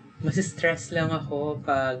 habit. Mas stress lang ako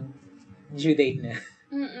pag due date na.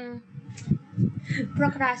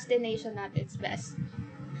 Procrastination at its best.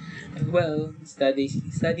 Well,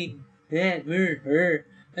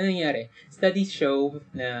 ano nangyari? Studies show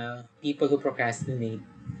na people who procrastinate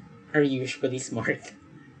are usually smart.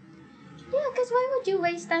 Yeah, because why would you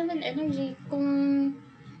waste time and energy kung...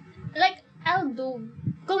 Like, I'll do.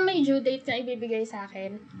 Kung may due date na ibibigay sa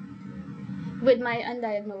akin with my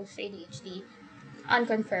undiagnosed ADHD,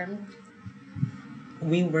 unconfirmed,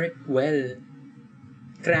 We work well.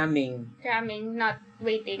 Cramming. not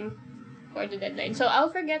waiting for the deadline. So I'll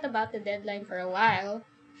forget about the deadline for a while.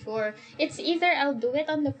 Sure. It's either I'll do it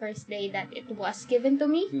on the first day that it was given to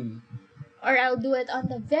me, or I'll do it on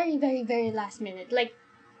the very, very, very last minute. Like,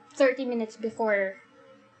 30 minutes before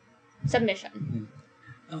submission.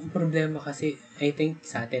 Ang problema kasi, I think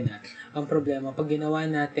sa atin ang problema, pag ginawa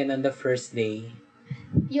natin on the first day,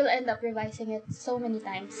 You'll end up revising it so many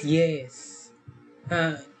times. yes,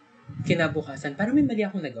 kinabukasan, parang may mali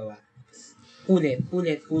akong nagawa. Ulit.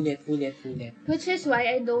 Which is why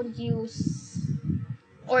I don't use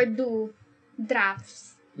or do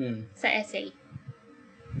drafts sa essay.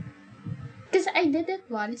 Because I did it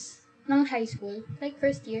once nung high school, like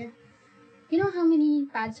first year. You know how many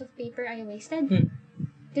pads of paper I wasted?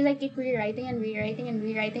 Because I keep rewriting.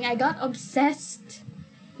 I got obsessed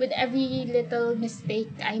with every little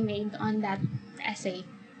mistake I made on that essay.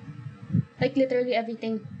 Like literally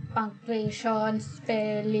everything. Punctuation,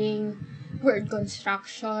 spelling, word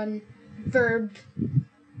construction, verb,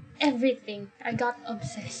 everything. I got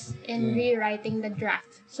obsessed in rewriting the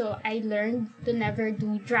draft. So I learned to never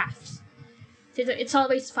do drafts. So it's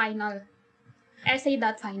always final.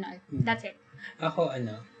 Essay.final. That's it. Ako,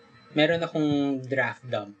 meron akong draft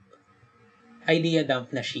dump. Idea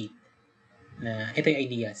dump na sheet. Na, ito yung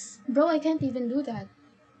ideas. Bro, I can't even do that.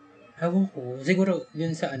 Ewan ko. Siguro,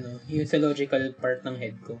 yun sa yun sa logical part ng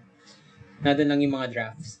head ko. Nandun lang yung mga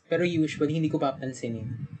drafts. Pero usually, hindi ko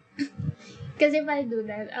papansinin. Because if I do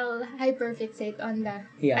that, I'll hyperfixate on the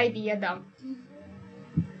idea dump.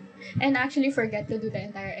 And actually forget to do the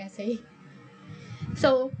entire essay.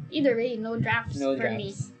 So, either way, no drafts for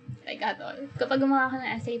me. Like at all. Kapag gumawa ka ng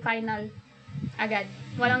essay, final. Agad.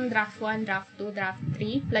 Walang draft 1, draft 2, draft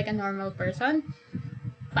 3. Like a normal person.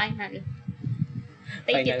 Final.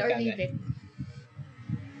 Take Final it or ka leave agad. it.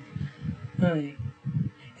 Ay.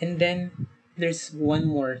 And then, there's one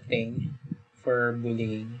more thing for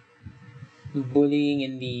bullying. Bullying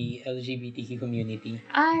in the LGBTQ community.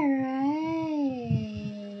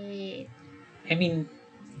 Alright. I mean,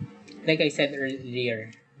 like I said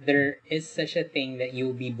earlier, there is such a thing that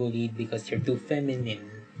you'll be bullied because you're too feminine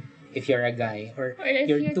if you're a guy, or if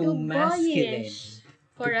you're too masculine boyish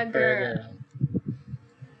for a girl.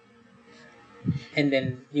 And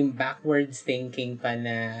then, yung backwards thinking pa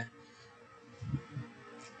na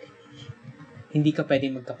hindi ka pwede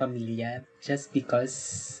magkapamilya just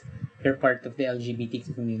because you're part of the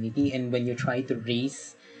LGBTQ community, and when you try to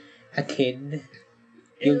raise a kid,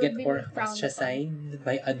 you'll get ostracized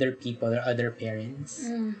by other people or other parents.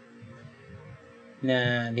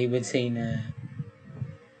 Na they would say na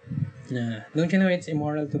don't you know it's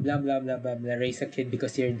immoral to blah blah blah blah blah raise a kid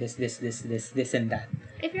because you're this and that.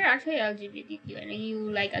 If you're actually LGBTQ and you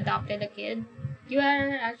like adopted a kid, you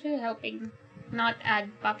are actually helping not add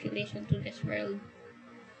population to this world.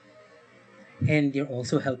 And you're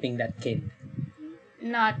also helping that kid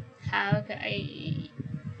not have a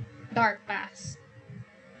dark past.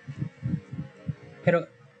 Pero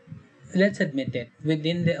let's admit it,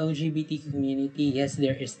 within the LGBT community, yes,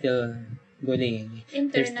 there is still bullying.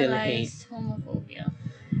 There's still hate. Internalized homophobia.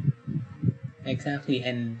 Exactly.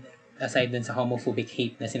 And aside dun sa homophobic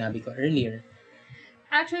hate na sinabi ko earlier,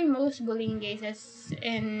 actually, most bullying cases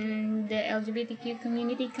in the LGBTQ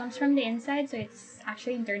community comes from the inside, so it's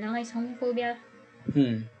actually internalized homophobia.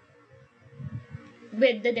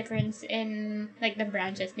 With the difference in like the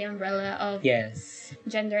branches, the umbrella of yes,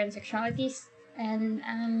 gender and sexualities, and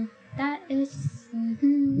that is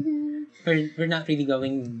we're not really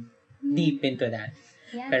going deep into that.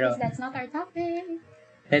 yeah, Pero, because that's not our topic.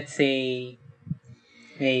 Let's say,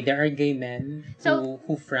 there are gay men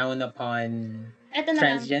who frown upon Eto na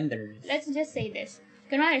transgenders. Lang. Let's just say this.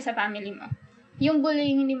 Kunwari sa family mo, yung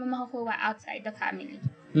bullying hindi mo makukuha outside the family.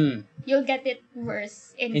 You'll get it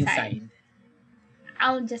worse inside.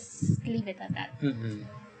 I'll just leave it at that.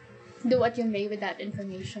 Do what you may with that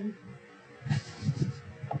information.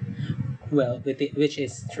 Well, which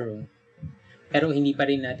is true. Pero hindi pa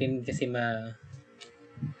rin natin kasi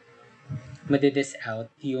ma-dis out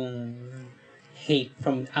yung hate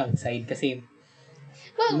from outside kasi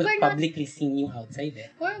Well, we're not publicly seen yung outside eh.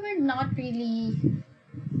 we're not really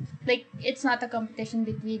like it's not a competition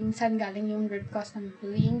between saan galing yung root cause ng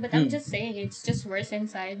bullying, but I'm just saying it's just worse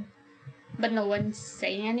inside. But no one's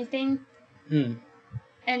saying anything.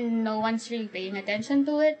 And no one's really paying attention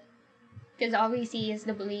to it. Because all we see is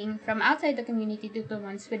the bullying from outside the community to the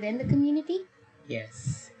ones within the community.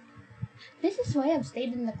 Yes. This is why I've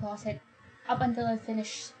stayed in the closet up until I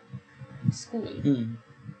finished school.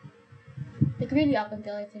 Like really up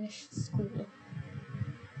until I finished school.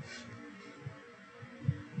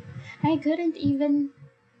 I couldn't even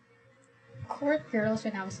court girls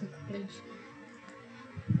when I was in college.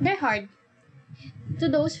 They're hard. To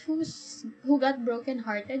those who got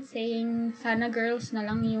broken-hearted saying, sana girls na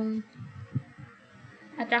lang yung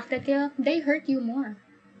attracted kayo, they hurt you more.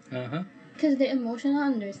 Because the emotional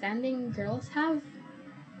understanding girls have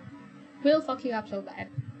will fuck you up so bad.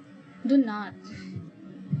 Do not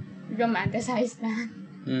romanticize that.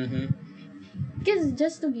 Because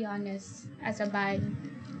just to be honest, as a bi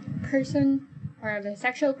person or a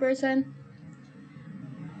bisexual person,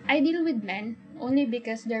 I deal with men only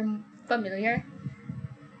because they're familiar.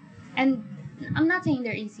 And I'm not saying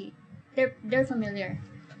they're easy. They're familiar.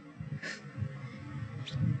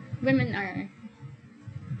 Women are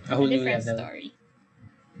a whole a new different level. story.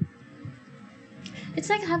 It's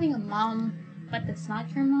like having a mom, but it's not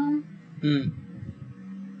your mom.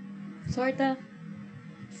 Sorta.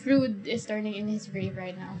 Frood is turning in his grave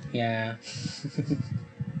right now. Yeah.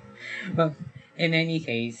 Well, in any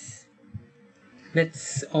case,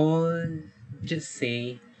 let's all just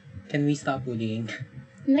say, can we stop bullying?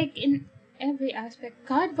 Like in every aspect.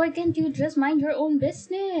 God, why can't you just mind your own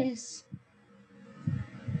business?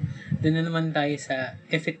 Doon na naman tayo sa,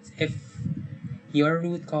 if your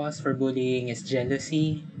root cause for bullying is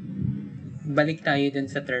jealousy, balik tayo dun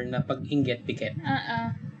sa term na pag-inggit pikit.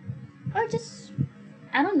 Or just,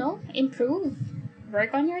 I don't know, improve.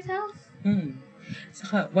 Work on yourself.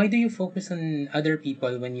 Saka, why do you focus on other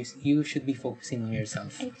people when you should be focusing on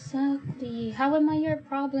yourself? Exactly. How am I your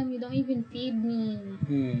problem? You don't even feed me.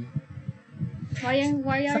 Why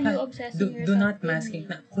are you obsessing yourself do not with mask me? it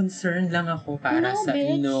na concern lang ako para No, sa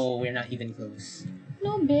bitch. no, we're not even close.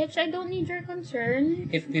 No, bitch, I don't need your concern.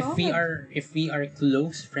 If God. we are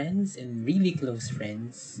close friends and really close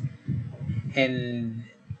friends and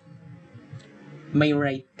may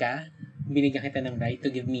right ka, binigyan kita ng right to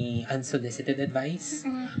give me unsolicited advice,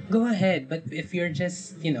 go ahead. But if you're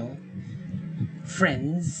just,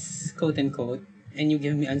 friends, quote unquote, and you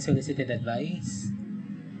give me unsolicited advice,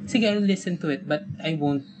 sige, I'll listen to it, but I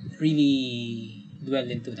won't really dwell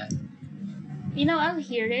into that. I'll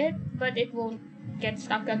hear it, but it won't get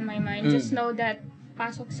stuck on my mind. Just know that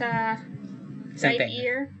pasok sa right Something.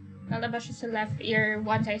 ear, lalabas siya sa left ear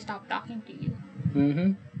once I stop talking to you.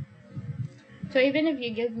 So even if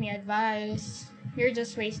you give me advice, you're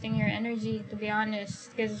just wasting your energy, to be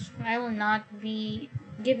honest, because I will not be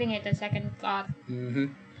giving it a second thought.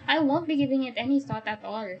 I won't be giving it any thought at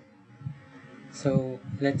all. So,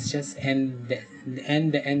 let's just end the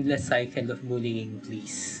endless cycle of bullying,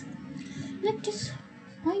 please. Like, just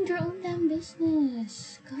mind your own damn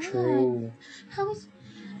business. God. True.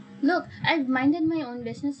 Look, I've minded my own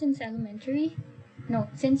business since elementary. No,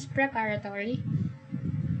 since preparatory.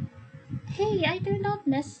 Hey, I turned out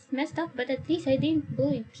messed up, but at least I didn't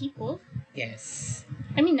bully people. Yes.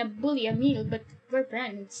 I mean, bully Emil, but we're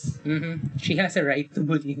friends. She has a right to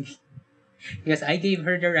bully me. Because I gave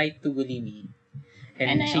her the right to bully me.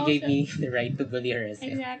 And she gave me the right to bully her as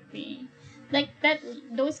well. Exactly. Like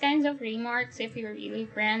those kinds of remarks, if you're really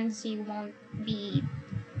friends, you won't be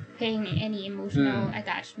paying any emotional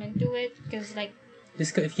attachment to it. Because, like,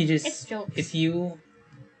 it's jokes.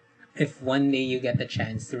 If one day you get the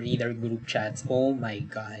chance to read our group chats, oh my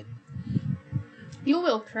God. You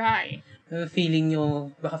will cry. Baka feeling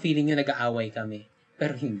nyo nag-aaway kami.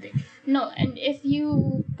 Pero hindi. No, and if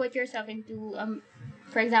you put yourself into,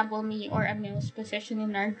 for example, me or Emil's position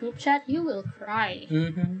in our group chat, you will cry.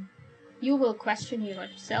 You will question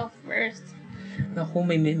yourself first. Naku,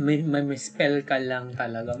 may misspell ka lang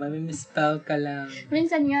talaga. May misspell ka lang.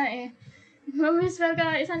 Minsan nga mamisspell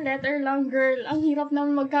ka isang letter lang, girl. Ang hirap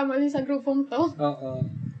naman magkamali sa grupong to. Oo.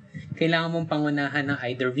 Kailangan mong pangunahan na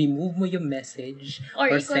either remove mo yung message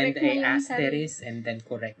or send a asterisk and then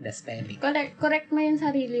correct the spelling. Correct mo yung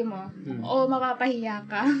sarili mo. O mapapahiya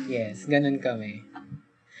ka. Yes, ganun kami.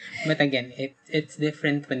 But again, it's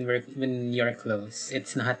different when you're close.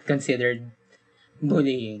 It's not considered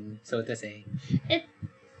bullying, so to say.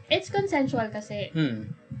 It's consensual kasi.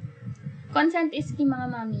 Consent is key, mga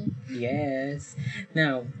mami. Yes.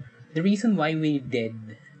 Now, the reason why we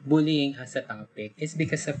did bullying as a topic is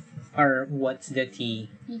because of our what's the tea,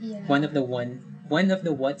 Yeah. one of the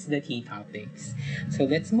what's the tea topics. So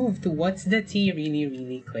let's move to what's the tea really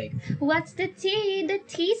really quick. What's the tea? The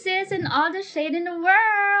thesis and all the shade in the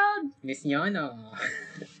world. Miss Yono.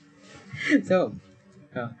 So,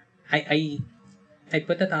 uh, I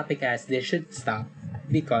put the topic as this should stop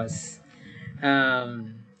because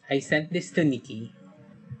I sent this to Nikki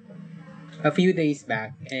a few days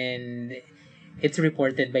back, and it's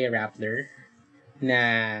reported by Rappler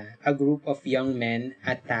na a group of young men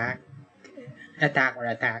attacks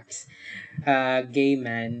a gay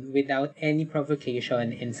man without any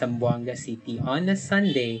provocation in Zamboanga City on a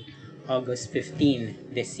Sunday, August 15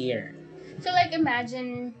 this year. So, like,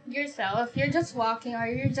 imagine yourself, you're just walking or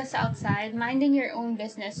you're just outside, minding your own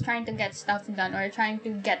business, trying to get stuff done or trying to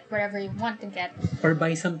get whatever you want to get. Or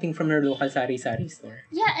buy something from your local sari-sari store.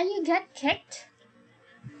 Yeah, and you get kicked.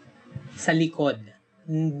 Sa likod.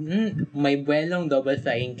 May buwelong double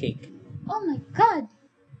flying kick. Oh my god.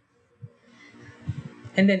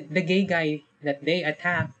 And then the gay guy that they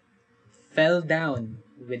attacked fell down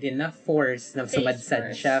with enough force na Face sumadsad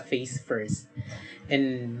first. siya face first.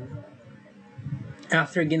 And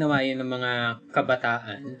after ginawa yun ng mga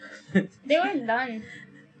kabataan, They weren't done.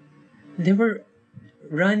 they were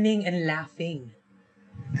running and laughing.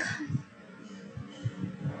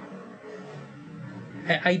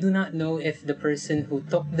 I do not know if the person who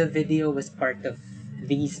took the video was part of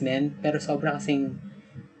these men, pero sobra kasing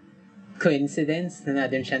coincidence na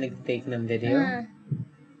doon siya nag-take ng video.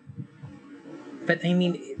 But I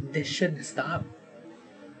mean, this should stop.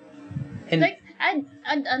 And Like,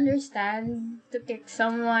 I'd understand to kick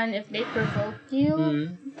someone if they provoke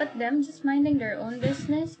you, but them just minding their own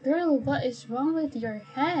business? Girl, what is wrong with your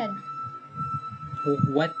head?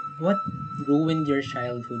 what ruined your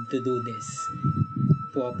childhood to do this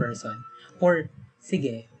to a person? Or,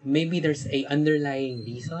 sige, maybe there's a underlying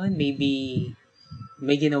reason. Maybe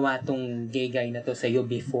may ginawa tong gay guy na to sa'yo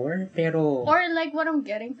before, pero Or like what I'm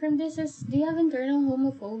getting from this is, do you have internal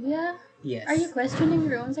homophobia? yes. Are you questioning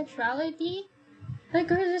your own sexuality? Like,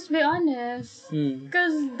 girl, just be honest.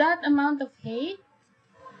 Because that amount of hate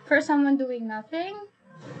for someone doing nothing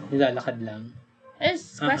Nilalakad lang.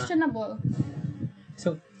 is questionable.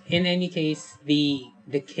 So, in any case, the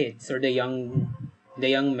kids or the young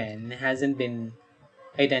men hasn't been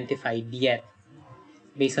identified yet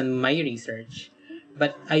based on my research.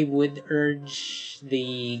 But I would urge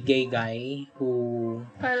the gay guy who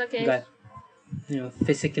File a case. got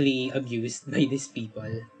physically abused by these people,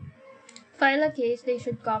 File a case. They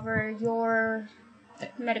should cover your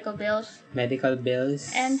medical bills medical bills,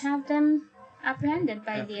 and have them apprehended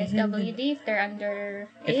by the Apprehended. SWD if they're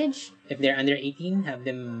underage. if they're under 18, have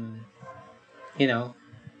them,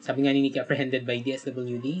 sabi nga ni Nikki, apprehended by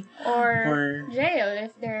DSWD. Or Or- jail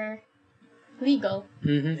if they're legal.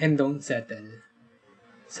 And don't settle.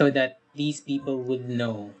 So that these people would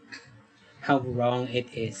know how wrong it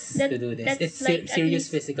is to do this. That's It's like at serious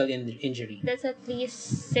least- physical injury. That's at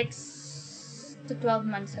least 6 to 12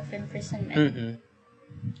 months of imprisonment. Mm-hmm.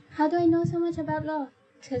 How do I know so much about law?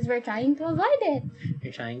 Because we're trying to avoid it.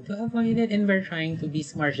 We're trying to avoid it, and we're trying to be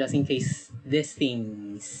smart just in case these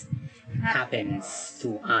things happens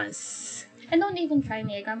to us. And don't even try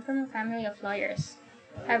me. I come from a family of lawyers.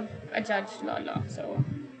 I have a judge law, so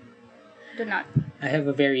do not. I have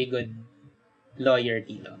a very good lawyer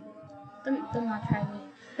tito. Do not try me.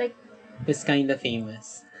 Like, Who's kind of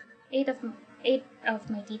famous. 8 of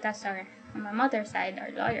my titas are on my mother's side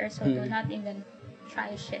are lawyers, so do not even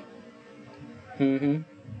try shit. Mm-hmm.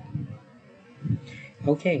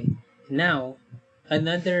 Okay, now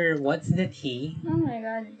another what's the tea? Oh my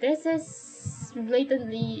god, this is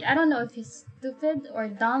blatantly, I don't know if he's stupid or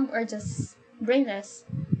dumb or just brainless.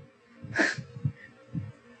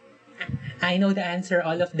 I know the answer,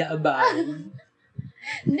 all of the above.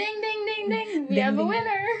 Ding, ding, ding, ding! We Ding, have a ding.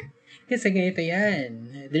 winner! Kasi ganito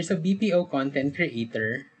yan. There's a BPO content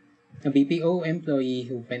creator, a BPO employee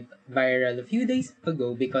who went viral a few days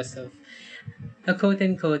ago because of a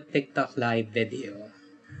quote-unquote TikTok live video.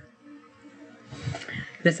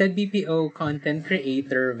 The said BPO content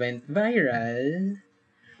creator went viral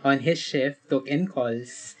on his shift, took in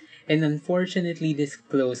calls, and unfortunately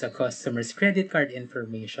disclosed a customer's credit card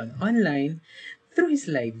information online through his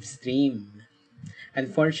live stream.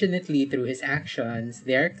 Unfortunately, through his actions,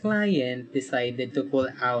 their client decided to pull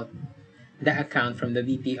out the account from the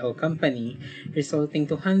BPO company, resulting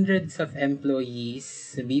to hundreds of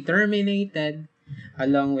employees be terminated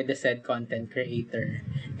along with the said content creator.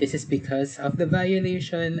 This is because of the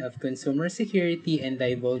violation of consumer security and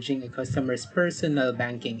divulging a customer's personal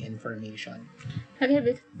banking information. Okay,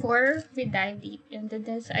 before we dive deep into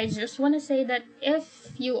this, I just want to say that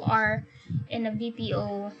if you are in a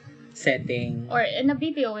BPO Setting. or in a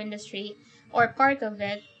BPO industry or part of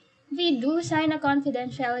it, we do sign a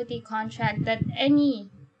confidentiality contract that any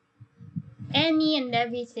and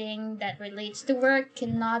everything that relates to work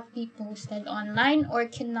cannot be posted online or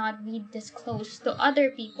cannot be disclosed to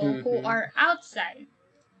other people who Mhm. are outside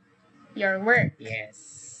your work.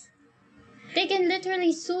 Yes. They can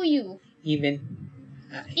literally sue you, Even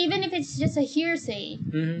even if it's just a hearsay.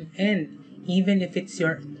 and even if it's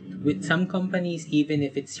your with some companies, even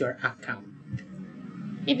if it's your account.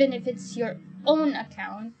 Even if it's your own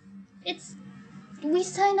account. We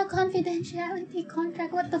sign a confidentiality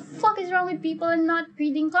contract. What the fuck is wrong with people and not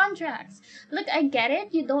reading contracts? Look, I get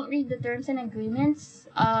it. You don't read the terms and agreements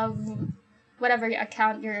of whatever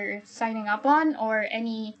account you're signing up on or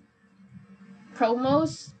any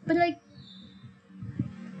promos, but like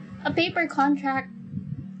a paper contract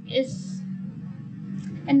is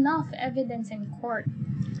enough evidence in court,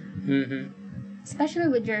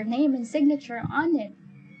 especially with your name and signature on it.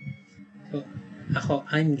 So,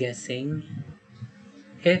 I'm guessing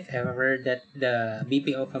if ever that the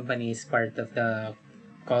BPO company is part of the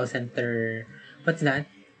call center, what's that?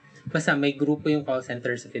 Basta may grupo yung call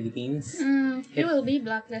center sa Philippines. You will be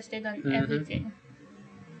blacklisted on everything.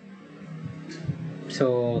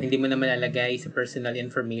 So, hindi mo na malalagay sa personal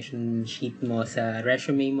information sheet mo, sa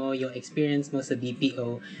resume mo, yung experience mo sa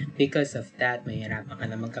BPO. Because of that, mahirapan ka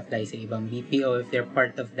na mag-apply sa ibang BPO if they're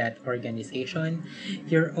part of that organization.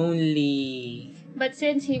 You're only... But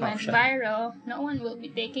since he went Option. viral, no one will be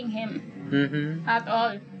taking him at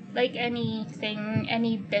all. Like any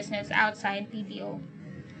business outside BPO.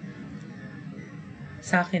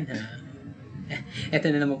 Sa akin ha, eto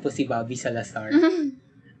na naman po si Bobby Salazar.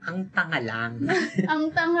 Ang tanga lang. Ang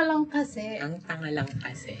tanga lang kasi. Ang tanga lang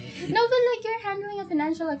kasi. No, but like you're handling a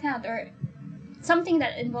financial account or something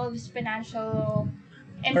that involves financial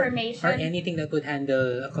information. Or anything that would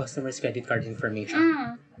handle a customer's credit card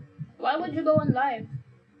information. Why would you go on live?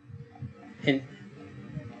 And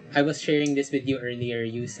I was sharing this with you earlier.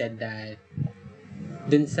 You said that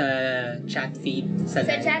dun sa chat feed sa Sa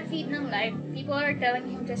live. chat feed ng live, people are telling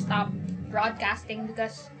him to stop broadcasting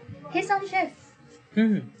because he's on shift.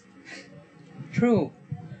 True.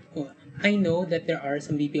 I know that there are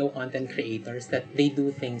some BPO content creators that they do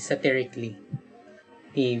things satirically.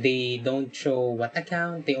 They don't show what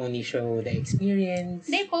account, they only show the experience.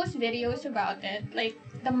 They post videos about it, like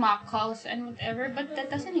the mock calls and whatever, but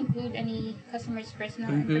that doesn't include any customer's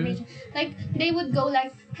personal information. Like, they would go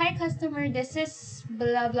like, "Hi customer, this is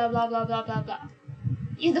blah blah blah blah blah blah blah."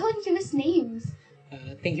 You don't use names.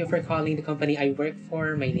 Thank you for calling the company I work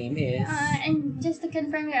for. My name is... And just to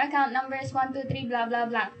confirm, your account number is 123 blah blah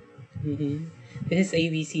blah. This is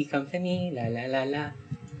ABC company, la la la la.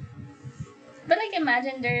 But like,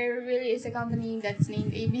 imagine there really is a company that's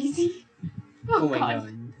named ABC. Oh my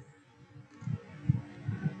god.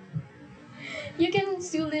 You can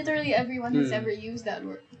sue literally everyone who's ever used that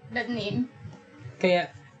name.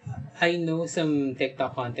 Kaya, I know some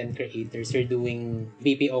TikTok content creators are doing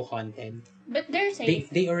BPO content. But they're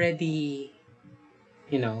safe. They already,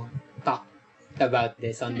 talked about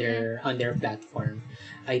this on their platform.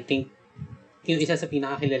 I think yung isa sa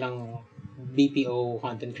pinakakilalang BPO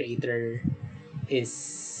content creator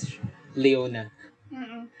is Leona.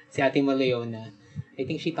 Si Ate Mo Leona. I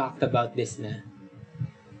think she talked about this no.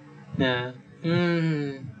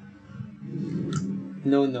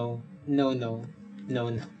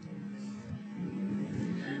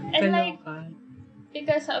 And like, Kaloka.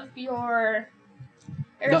 because of your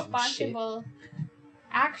irresponsible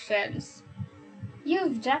actions,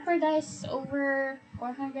 you've jeopardized over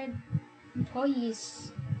 400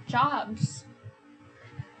 employees' jobs.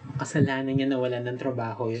 Kasalanan niya nawalan ng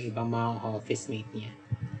trabaho yung ibang mga office mate niya.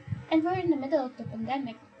 And we're in the middle of the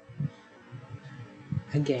pandemic.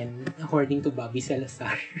 Again, according to Bobby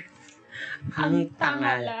Salazar, ang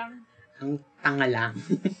tanga lang. Ang tanga lang.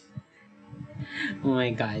 Oh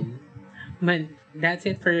my God. Man, that's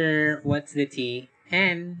it for What's the Tea.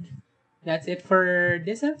 And that's it for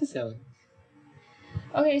this episode.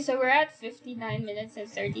 Okay, so we're at 59 minutes and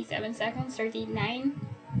 37 seconds. 39.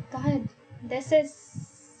 God, this is...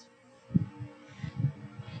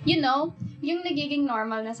 yung nagiging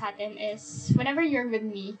normal na sa atin is whenever you're with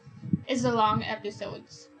me, is the long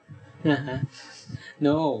episodes.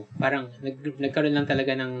 No, parang nagkaroon lang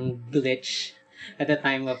talaga ng glitch at the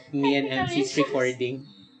time of me and MC's recording.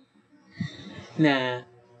 Na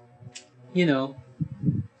you know,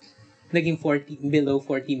 naging below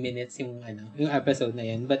 40 minutes yung episode na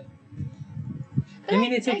yun. But But I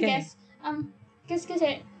mean, it's I okay. guess,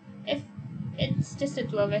 kasi if it's just the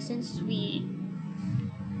two of us since we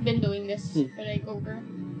been doing this for like over,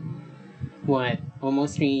 What?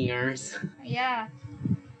 Almost 3 years? yeah,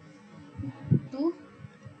 2?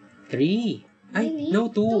 3? Ay, Really? no,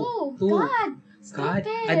 2. 2. God, God,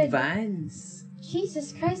 stupid. advance.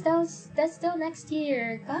 Jesus Christ, that's still next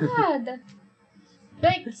year. God.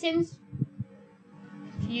 Like, since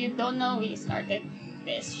if you don't know, we started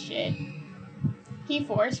this shit. He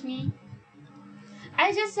forced me. I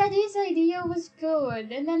just said his idea was good,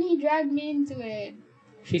 and then he dragged me into it.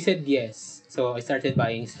 She said yes. So I started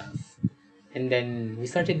buying stuff. And then we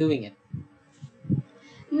started doing it.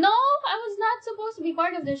 No, I was not supposed to be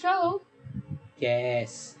part of the show.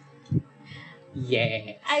 Yes.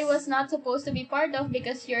 Yes. I was not supposed to be part of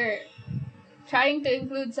because you're trying to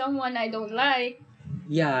include someone I don't like.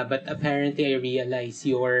 Yeah, but apparently I realized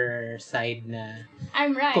your side na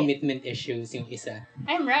I'm right. commitment issues yung isa.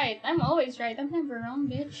 I'm right. I'm always right. I'm never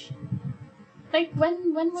wrong, bitch. Like,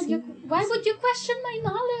 when would you... Why would you question my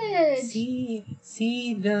knowledge?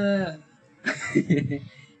 See the...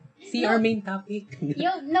 see No. our main topic.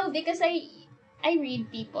 No, because I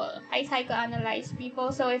read people. I psychoanalyze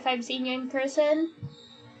people. So if I've seen you in person,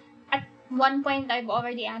 at one point I've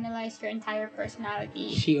already analyzed your entire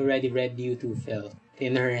personality. She already read you to Phil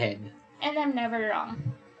in her head. And I'm never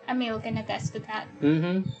wrong. Emil can attest to that.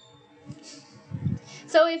 Mm-hmm.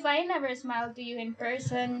 So if I never smile to you in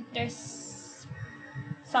person, there's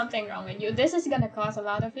something wrong with you. This is gonna cause a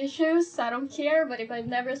lot of issues. I don't care, but if I've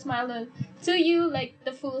never smiled to you, like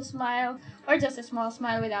the full smile, or just a small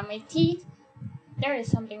smile without my teeth, there is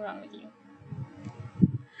something wrong with you.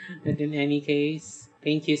 But in any case,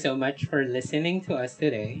 thank you so much for listening to us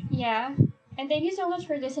today. Yeah. And thank you so much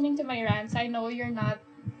for listening to my rants. I know you're not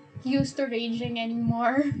used to raging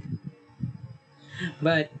anymore.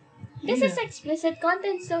 But This is explicit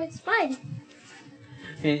content, so it's fine.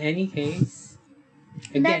 in any case,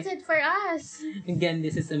 That's it for us. Again,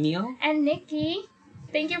 this is Emil. And Nikki,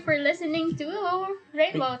 thank you for listening to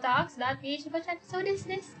Rainbow Talks.ph. Which episode is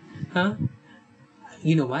this? Huh?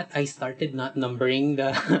 You know what? I started not numbering the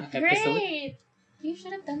episode. Great! You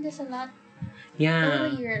should have done this a lot Yeah.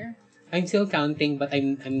 earlier. I'm still counting, but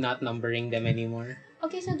I'm not numbering them anymore.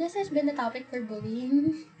 Okay, so this has been the topic for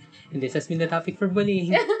bullying. And this has been the topic for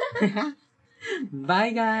bullying.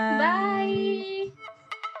 Bye, guys. Bye!